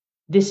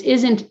 This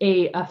isn't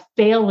a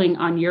failing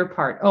on your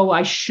part. Oh,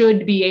 I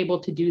should be able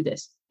to do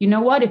this. You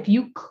know what? If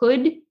you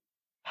could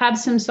have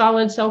some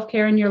solid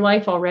self-care in your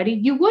life already,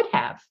 you would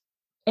have.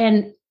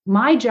 And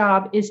my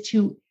job is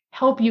to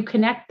help you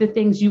connect the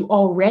things you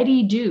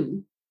already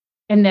do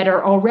and that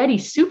are already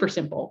super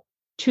simple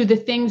to the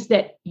things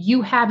that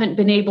you haven't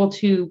been able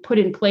to put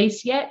in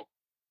place yet,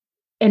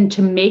 and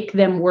to make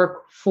them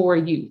work for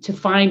you, to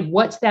find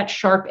what's that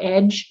sharp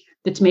edge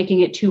that's making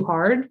it too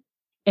hard,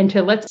 and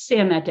to let's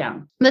sand that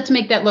down. Let's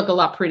make that look a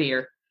lot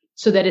prettier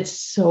so that it's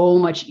so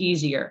much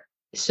easier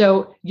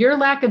So your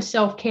lack of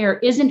self-care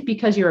isn't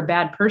because you're a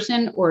bad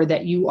person or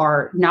that you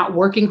are not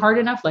working hard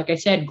enough. Like I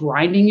said,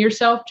 grinding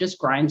yourself just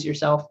grinds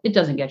yourself. It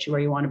doesn't get you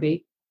where you want to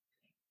be.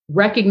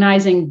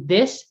 Recognizing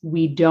this,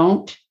 we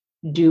don't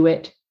do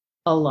it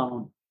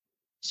alone.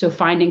 So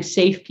finding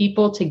safe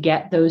people to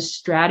get those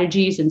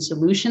strategies and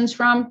solutions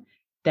from,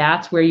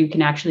 that's where you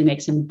can actually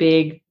make some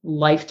big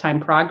lifetime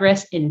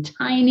progress in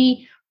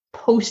tiny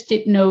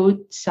Post-it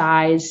note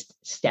sized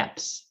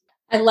steps.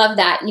 I love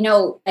that.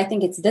 I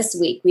think it's this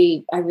week.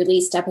 I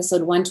released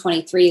episode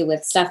 123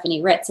 with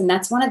Stephanie Ritz, and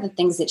that's one of the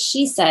things that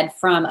she said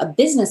from a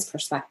business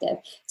perspective.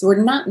 So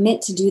we're not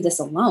meant to do this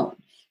alone.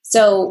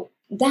 So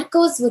that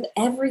goes with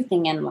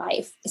everything in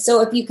life.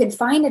 So if you could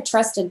find a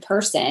trusted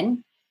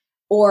person,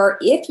 or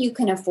if you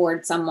can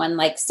afford someone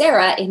like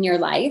Sarah in your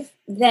life,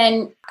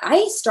 then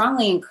I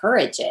strongly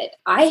encourage it.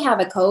 I have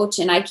a coach,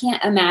 and I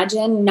can't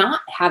imagine not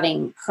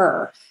having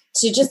her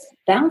to just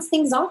bounce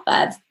things off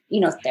of.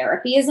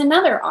 Therapy is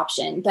another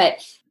option. But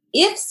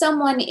if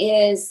someone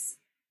is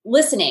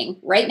listening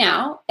right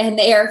now and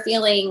they are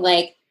feeling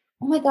like,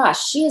 oh my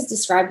gosh, she has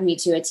described me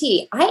to a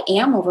T. I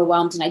am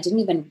overwhelmed and I didn't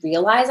even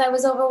realize I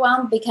was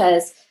overwhelmed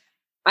because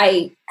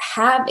I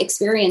have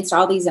experienced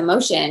all these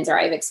emotions, or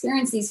I've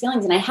experienced these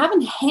feelings and I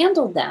haven't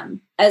handled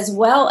them as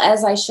well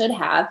as I should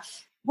have.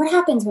 What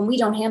happens when we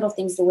don't handle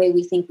things the way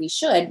we think we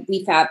should?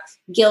 We have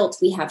guilt,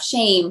 we have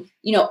shame.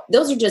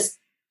 Those are just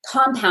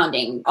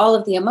compounding all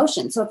of the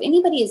emotions. So if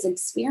anybody is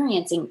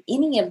experiencing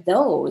any of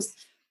those,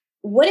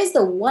 what is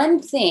the one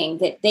thing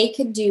that they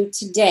could do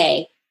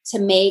today to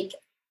make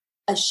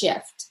a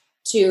shift,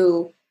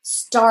 to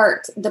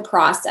start the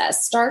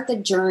process, start the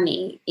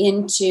journey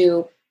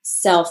into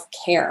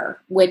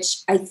self-care, which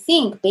I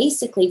think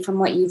basically from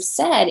what you've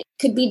said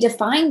could be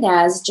defined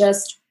as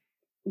just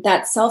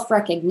that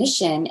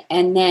self-recognition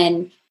and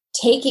then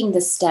taking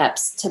the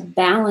steps to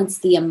balance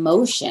the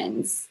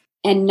emotions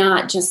and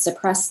not just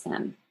suppress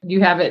them.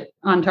 You have it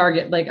on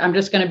target. Like, I'm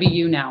just going to be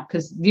you now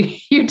because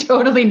you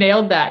totally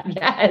nailed that.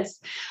 Yes.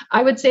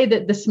 I would say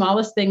that the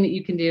smallest thing that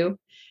you can do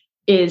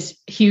is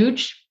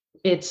huge.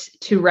 It's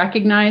to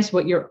recognize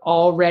what you're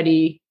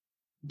already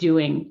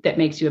doing that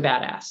makes you a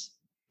badass,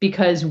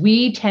 because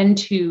we tend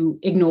to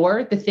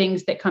ignore the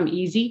things that come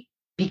easy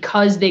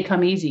because they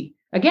come easy.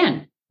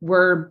 Again,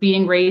 we're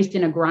being raised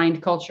in a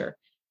grind culture.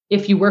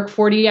 If you work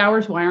 40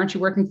 hours, why aren't you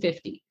working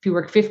 50? If you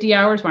work 50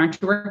 hours, why aren't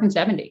you working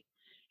 70?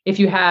 If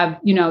you have,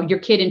 your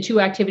kid in 2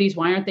 activities,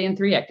 why aren't they in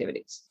 3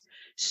 activities?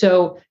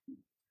 So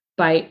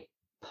by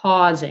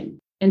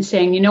pausing and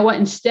saying, you know what,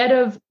 instead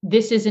of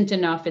this isn't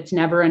enough, it's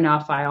never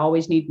enough, I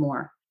always need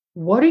more.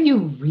 What are you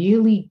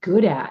really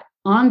good at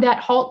on that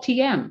HALT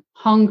TM?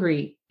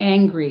 Hungry,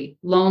 angry,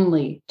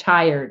 lonely,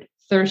 tired,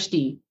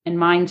 thirsty, and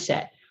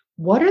mindset.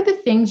 What are the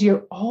things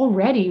you're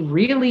already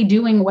really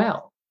doing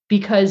well?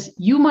 Because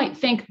you might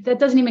think that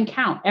doesn't even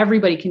count.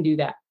 Everybody can do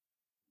that.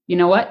 You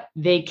know what?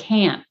 They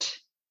can't.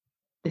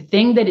 The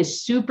thing that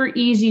is super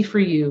easy for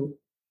you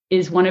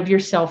is one of your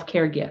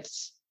self-care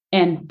gifts.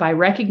 And by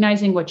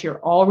recognizing what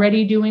you're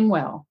already doing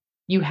well,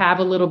 you have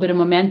a little bit of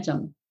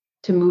momentum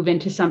to move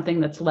into something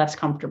that's less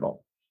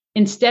comfortable.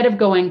 Instead of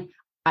going,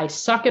 I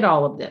suck at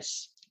all of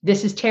this.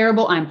 This is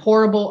terrible. I'm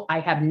horrible. I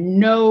have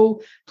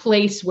no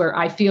place where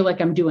I feel like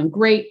I'm doing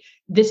great.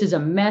 This is a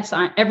mess.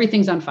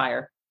 Everything's on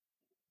fire.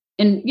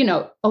 And,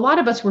 a lot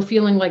of us were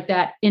feeling like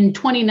that in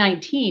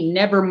 2019,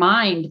 never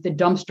mind the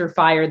dumpster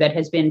fire that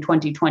has been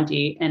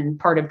 2020 and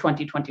part of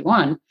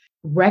 2021,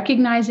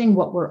 recognizing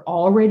what we're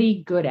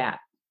already good at.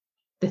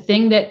 The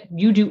thing that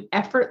you do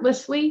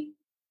effortlessly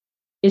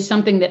is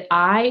something that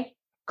I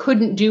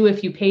couldn't do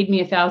if you paid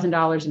me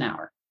 $1,000 an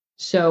hour.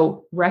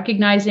 So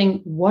recognizing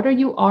what are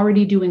you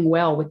already doing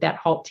well with that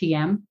HALT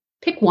TM,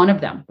 pick one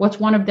of them. What's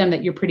one of them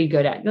that you're pretty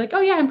good at? You're like,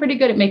 oh yeah, I'm pretty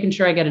good at making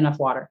sure I get enough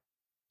water.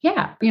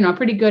 Yeah, I'm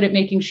pretty good at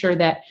making sure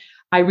that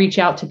I reach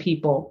out to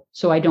people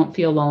so I don't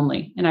feel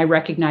lonely and I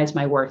recognize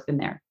my worth in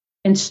there.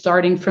 And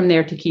starting from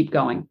there to keep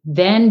going,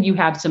 then you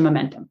have some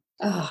momentum.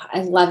 Oh,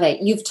 I love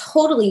it. You've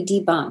totally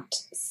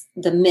debunked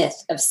the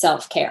myth of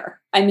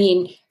self-care. I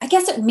mean, I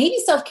guess maybe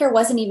self-care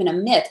wasn't even a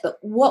myth, but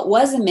what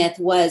was a myth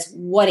was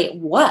what it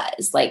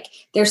was. Like,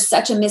 there's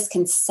such a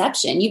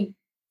misconception. You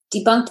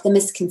debunked the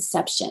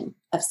misconception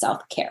of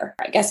self-care.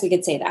 I guess we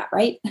could say that,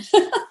 right?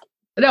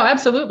 No,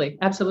 absolutely.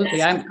 Absolutely.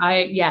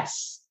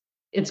 Yes.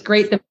 It's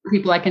great that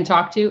people I can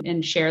talk to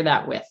and share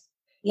that with.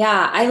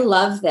 Yeah, I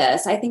love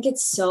this. I think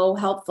it's so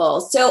helpful.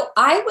 So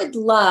I would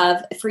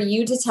love for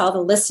you to tell the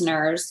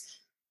listeners,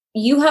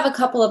 you have a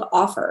couple of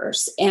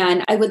offers,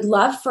 and I would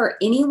love for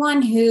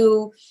anyone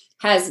who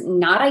has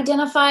not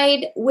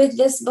identified with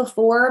this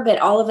before, but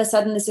all of a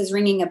sudden this is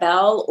ringing a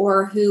bell,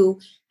 or who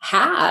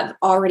have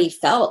already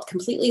felt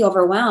completely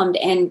overwhelmed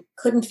and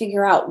couldn't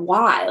figure out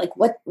why. Like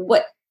what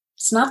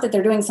it's not that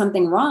they're doing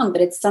something wrong,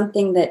 but it's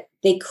something that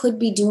they could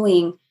be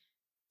doing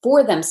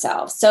for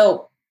themselves.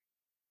 So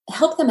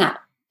help them out.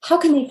 How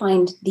can they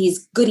find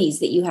these goodies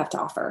that you have to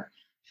offer?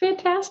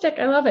 Fantastic.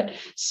 I love it.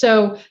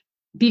 So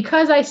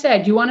because I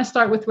said you want to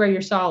start with where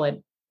you're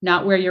solid,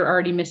 not where you're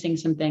already missing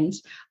some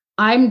things,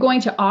 I'm going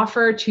to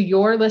offer to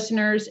your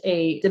listeners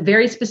a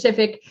very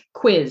specific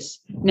quiz.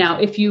 Now,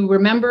 if you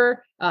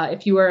remember,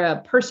 if you are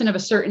a person of a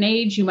certain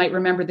age, you might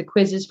remember the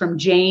quizzes from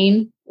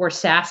Jane or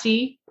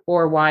Sassy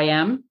or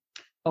YM.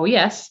 Oh,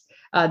 yes.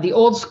 The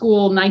old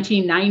school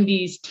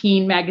 1990s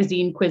teen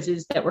magazine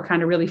quizzes that were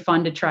kind of really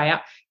fun to try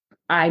out.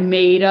 I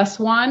made us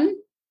one,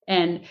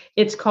 and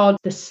it's called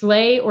the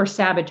Slay or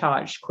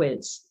Sabotage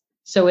quiz.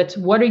 So it's,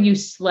 what are you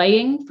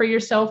slaying for your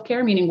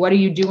self-care? Meaning, what are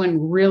you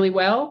doing really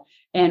well?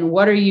 And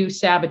what are you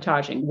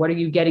sabotaging? What are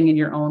you getting in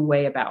your own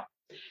way about?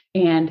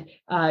 And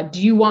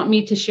do you want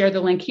me to share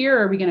the link here,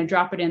 or are we going to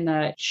drop it in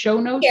the show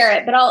notes? Share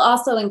it, but I'll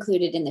also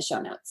include it in the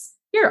show notes.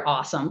 You're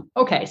awesome.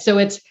 Okay, so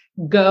it's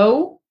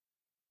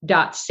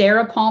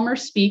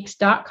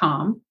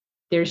go.sarahpalmerspeaks.com.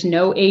 There's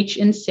no H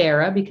in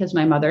Sarah because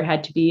my mother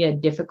had to be a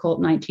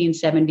difficult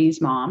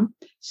 1970s mom.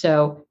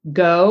 So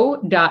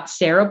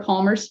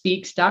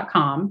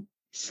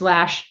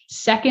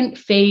go.sarahpalmerspeaks.com/second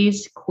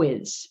phase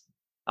quiz,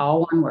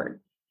 all one word.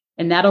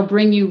 And that'll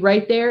bring you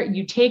right there.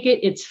 You take it.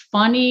 It's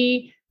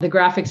funny. The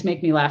graphics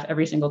make me laugh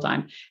every single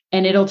time.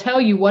 And it'll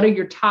tell you what are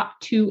your top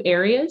 2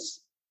 areas.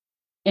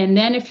 And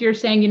then if you're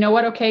saying, you know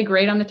what, okay,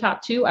 great on the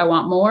top 2, I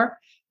want more,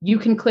 you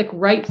can click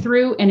right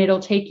through and it'll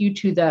take you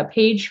to the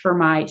page for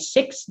my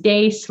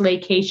 6-day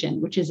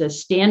Slaycation, which is a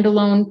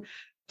standalone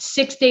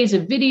 6 days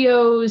of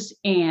videos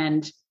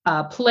and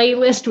a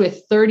playlist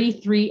with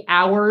 33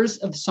 hours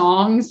of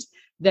songs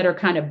that are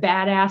kind of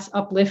badass,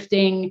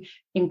 uplifting,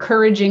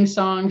 encouraging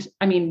songs.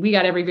 I mean, we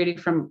got every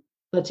video from,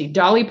 let's see,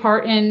 Dolly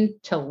Parton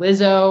to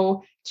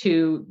Lizzo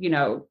to,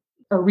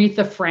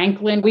 Aretha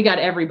Franklin. We got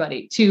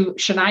everybody, to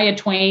Shania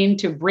Twain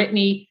to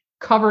Britney.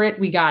 Cover it.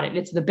 We got it.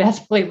 It's the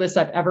best playlist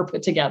I've ever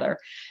put together.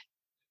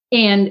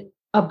 And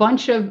a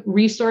bunch of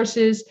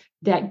resources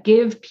that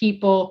give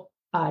people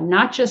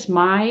not just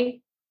my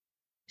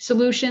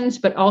solutions,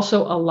 but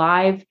also a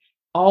live,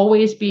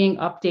 always being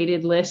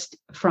updated list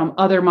from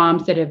other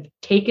moms that have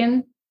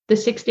taken the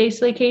 6-day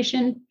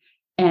Slaycation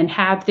and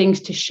have things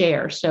to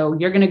share. So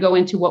you're going to go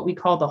into what we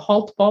call the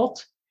Halt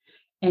Vault,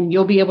 and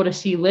you'll be able to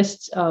see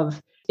lists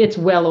of, it's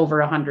well over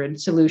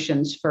 100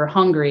 solutions for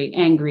hungry,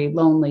 angry,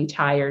 lonely,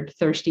 tired,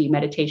 thirsty,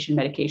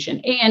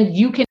 meditation. And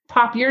you can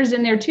pop yours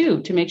in there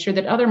too, to make sure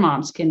that other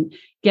moms can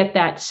get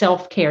that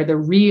self-care, the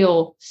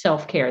real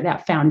self-care,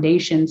 that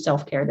foundation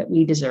self-care that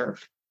we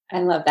deserve.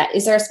 I love that.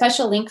 Is there a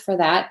special link for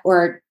that,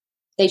 or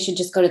they should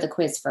just go to the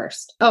quiz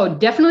first? Oh,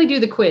 definitely do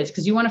the quiz,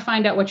 because you want to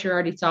find out what you're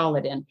already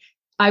solid in.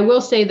 I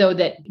will say, though,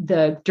 that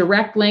the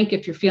direct link,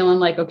 if you're feeling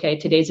like, okay,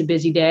 today's a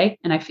busy day,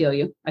 and I feel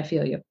you,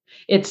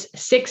 it's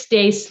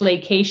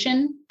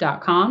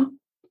 6dayslaycation.com.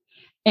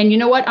 And you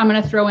know what? I'm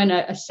going to throw in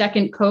a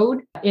second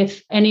code.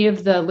 If any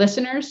of the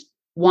listeners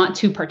want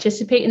to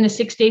participate in the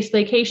 6-day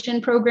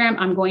Slaycation program,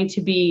 I'm going to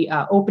be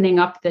opening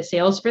up the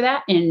sales for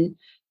that in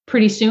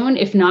pretty soon,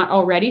 if not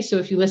already. So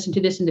if you listen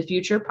to this in the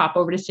future, pop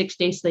over to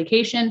 6-day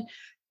Slaycation.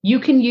 You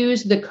can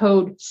use the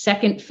code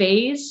second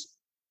phase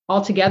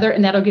altogether,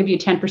 and that'll give you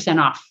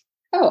 10% off.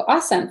 Oh,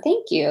 awesome.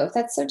 Thank you.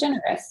 That's so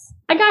generous.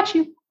 I got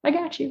you.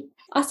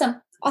 Awesome.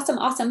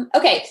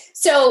 Okay.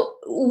 So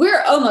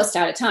we're almost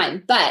out of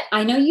time, but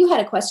I know you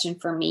had a question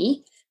for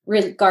me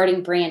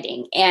regarding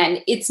branding, and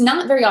it's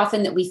not very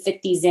often that we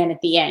fit these in at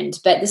the end,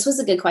 but this was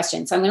a good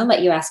question. So I'm going to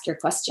let you ask your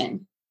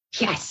question.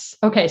 Yes.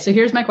 Okay. So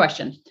here's my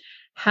question.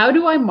 How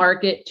do I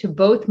market to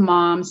both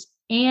moms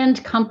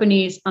and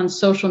companies on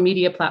social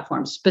media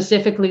platforms,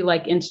 specifically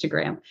like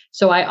Instagram?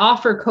 So I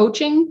offer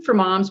coaching for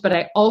moms, but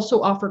I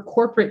also offer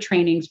corporate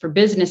trainings for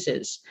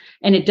businesses.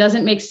 And it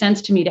doesn't make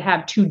sense to me to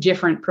have 2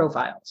 different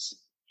profiles.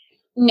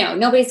 No,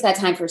 nobody's got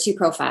time for 2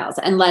 profiles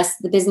unless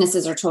the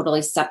businesses are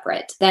totally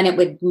separate. Then it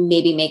would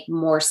maybe make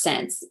more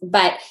sense.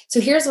 But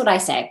so here's what I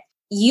say.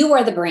 You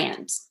are the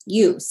brand.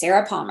 You,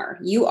 Sarah Palmer,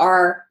 you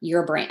are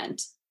your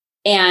brand.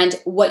 And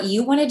what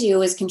you want to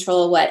do is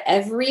control what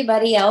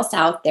everybody else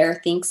out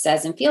there thinks,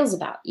 says, and feels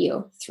about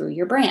you through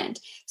your brand.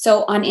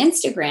 So on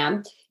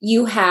Instagram,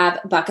 you have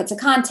buckets of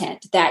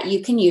content that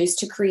you can use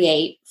to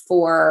create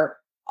for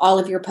all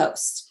of your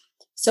posts.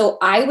 So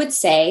I would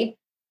say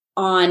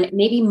on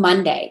maybe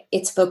Monday,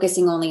 it's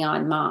focusing only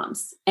on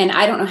moms. And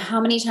I don't know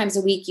how many times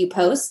a week you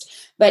post,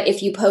 but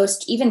if you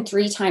post even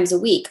 3 times a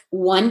week,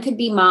 one could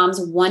be moms,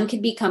 one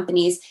could be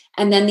companies,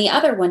 and then the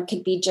other one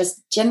could be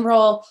just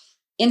general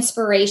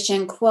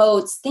inspiration,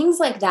 quotes, things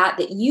like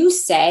that you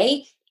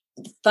say,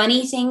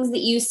 funny things that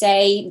you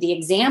say, the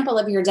example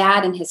of your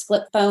dad and his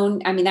flip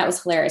phone. I mean, that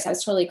was hilarious. I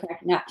was totally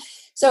cracking up.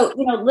 So,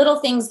 little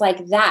things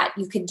like that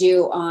you could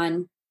do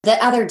on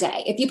the other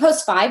day. If you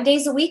post 5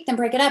 days a week, then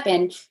break it up.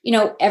 And,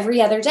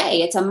 every other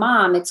day it's a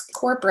mom, it's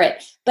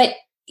corporate, but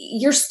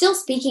you're still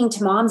speaking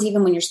to moms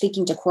even when you're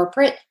speaking to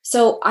corporate.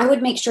 So I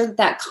would make sure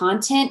that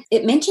content,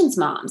 it mentions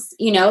moms,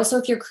 so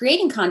if you're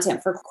creating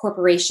content for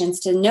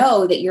corporations to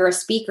know that you're a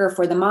speaker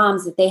for the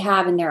moms that they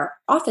have in their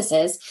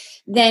offices,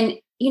 then,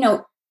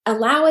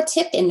 allow a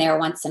tip in there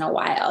once in a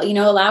while,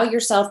 allow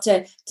yourself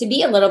to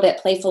be a little bit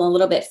playful, a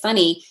little bit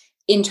funny.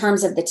 in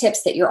terms of the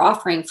tips that you're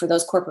offering for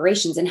those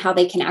corporations and how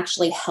they can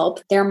actually help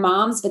their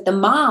moms. But the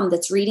mom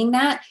that's reading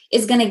that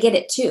is going to get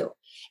it too.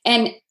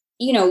 And,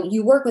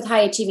 you work with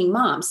high achieving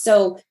moms.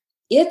 So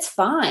it's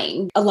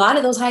fine. A lot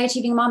of those high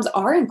achieving moms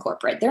are in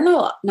corporate. They're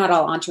not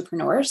all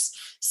entrepreneurs.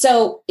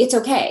 So it's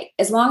okay.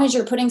 As long as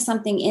you're putting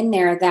something in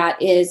there that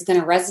is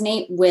going to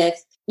resonate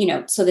with,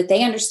 so that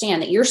they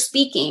understand that you're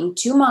speaking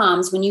to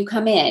moms when you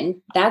come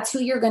in, that's who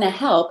you're going to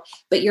help.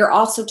 But you're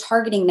also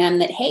targeting them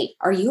that, hey,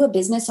 are you a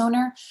business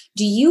owner?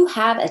 Do you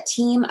have a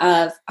team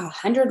of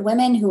 100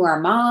 women who are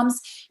moms?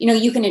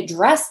 You can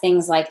address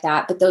things like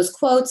that, but those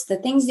quotes, the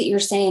things that you're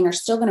saying are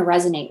still going to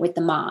resonate with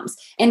the moms,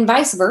 and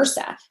vice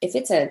versa. If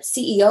it's a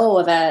CEO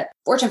of a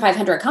Fortune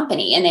 500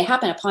 company and they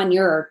happen upon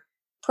your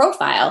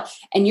profile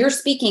and you're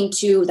speaking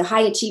to the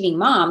high achieving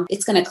mom,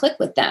 it's going to click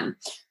with them.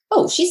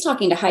 Oh, she's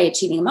talking to high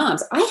achieving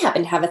moms. I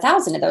happen to have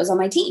 1,000 of those on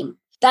my team.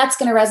 That's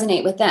going to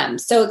resonate with them.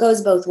 So it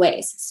goes both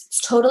ways. It's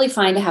totally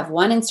fine to have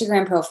one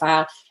Instagram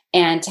profile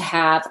and to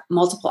have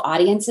multiple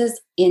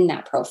audiences in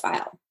that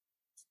profile.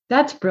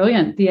 That's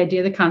brilliant. The idea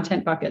of the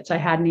content buckets. I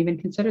hadn't even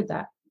considered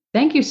that.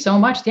 Thank you so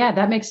much. Yeah,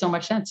 that makes so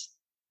much sense.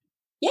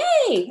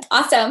 Yay.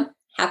 Awesome.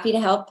 Happy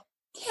to help.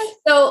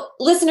 So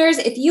listeners,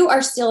 if you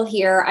are still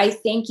here, I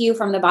thank you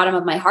from the bottom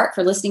of my heart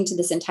for listening to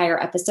this entire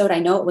episode. I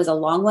know it was a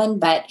long one,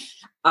 but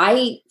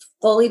I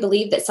fully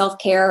believe that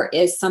self-care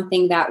is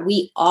something that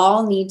we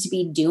all need to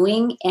be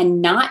doing,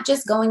 and not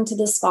just going to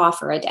the spa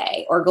for a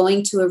day or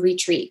going to a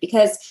retreat,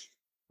 because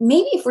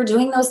maybe if we're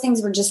doing those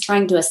things, we're just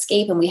trying to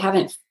escape and we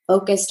haven't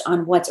focused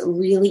on what's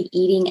really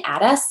eating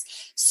at us.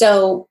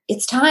 So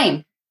it's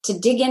time to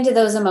dig into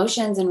those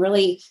emotions and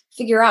really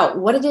figure out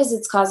what it is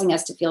that's causing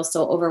us to feel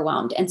so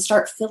overwhelmed and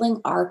start filling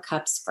our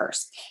cups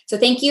first. So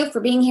thank you for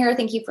being here.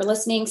 Thank you for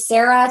listening.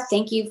 Sarah,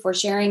 thank you for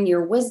sharing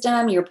your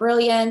wisdom, your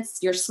brilliance,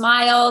 your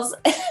smiles.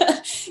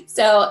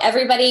 So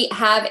everybody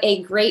have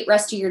a great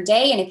rest of your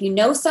day. And if you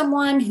know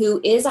someone who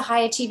is a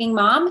high achieving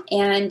mom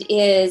and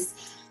is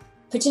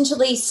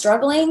potentially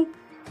struggling,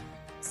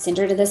 send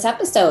her to this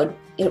episode.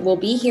 It will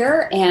be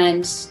here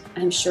and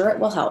I'm sure it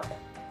will help.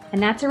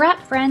 And that's a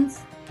wrap,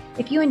 friends.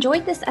 If you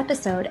enjoyed this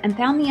episode and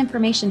found the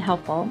information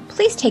helpful,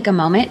 please take a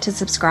moment to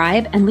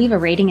subscribe and leave a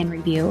rating and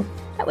review.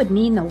 That would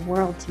mean the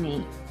world to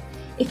me.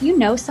 If you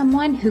know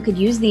someone who could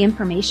use the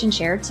information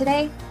shared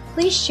today,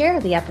 please share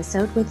the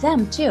episode with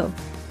them too.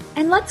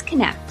 And let's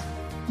connect.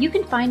 You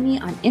can find me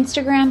on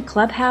Instagram,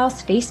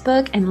 Clubhouse,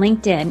 Facebook, and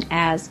LinkedIn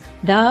as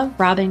The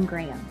Robin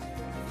Graham.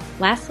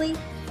 Lastly,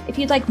 if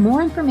you'd like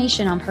more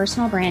information on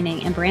personal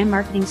branding and brand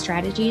marketing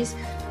strategies,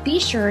 be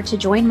sure to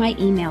join my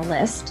email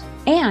list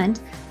and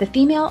the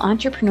Female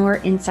Entrepreneur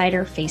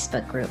Insider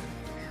Facebook group.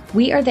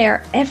 We are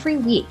there every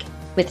week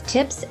with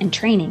tips and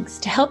trainings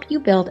to help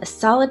you build a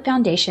solid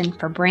foundation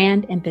for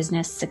brand and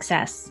business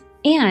success.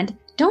 And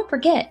don't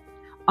forget,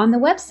 on the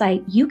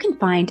website, you can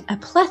find a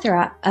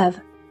plethora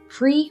of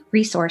free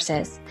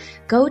resources.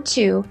 Go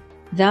to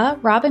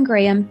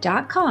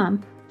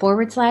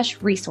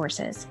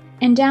therobingraham.com/resources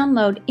and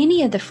download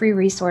any of the free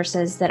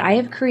resources that I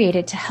have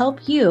created to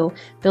help you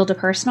build a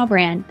personal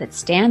brand that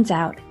stands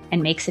out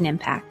and makes an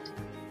impact.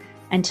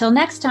 Until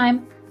next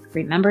time,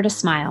 remember to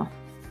smile.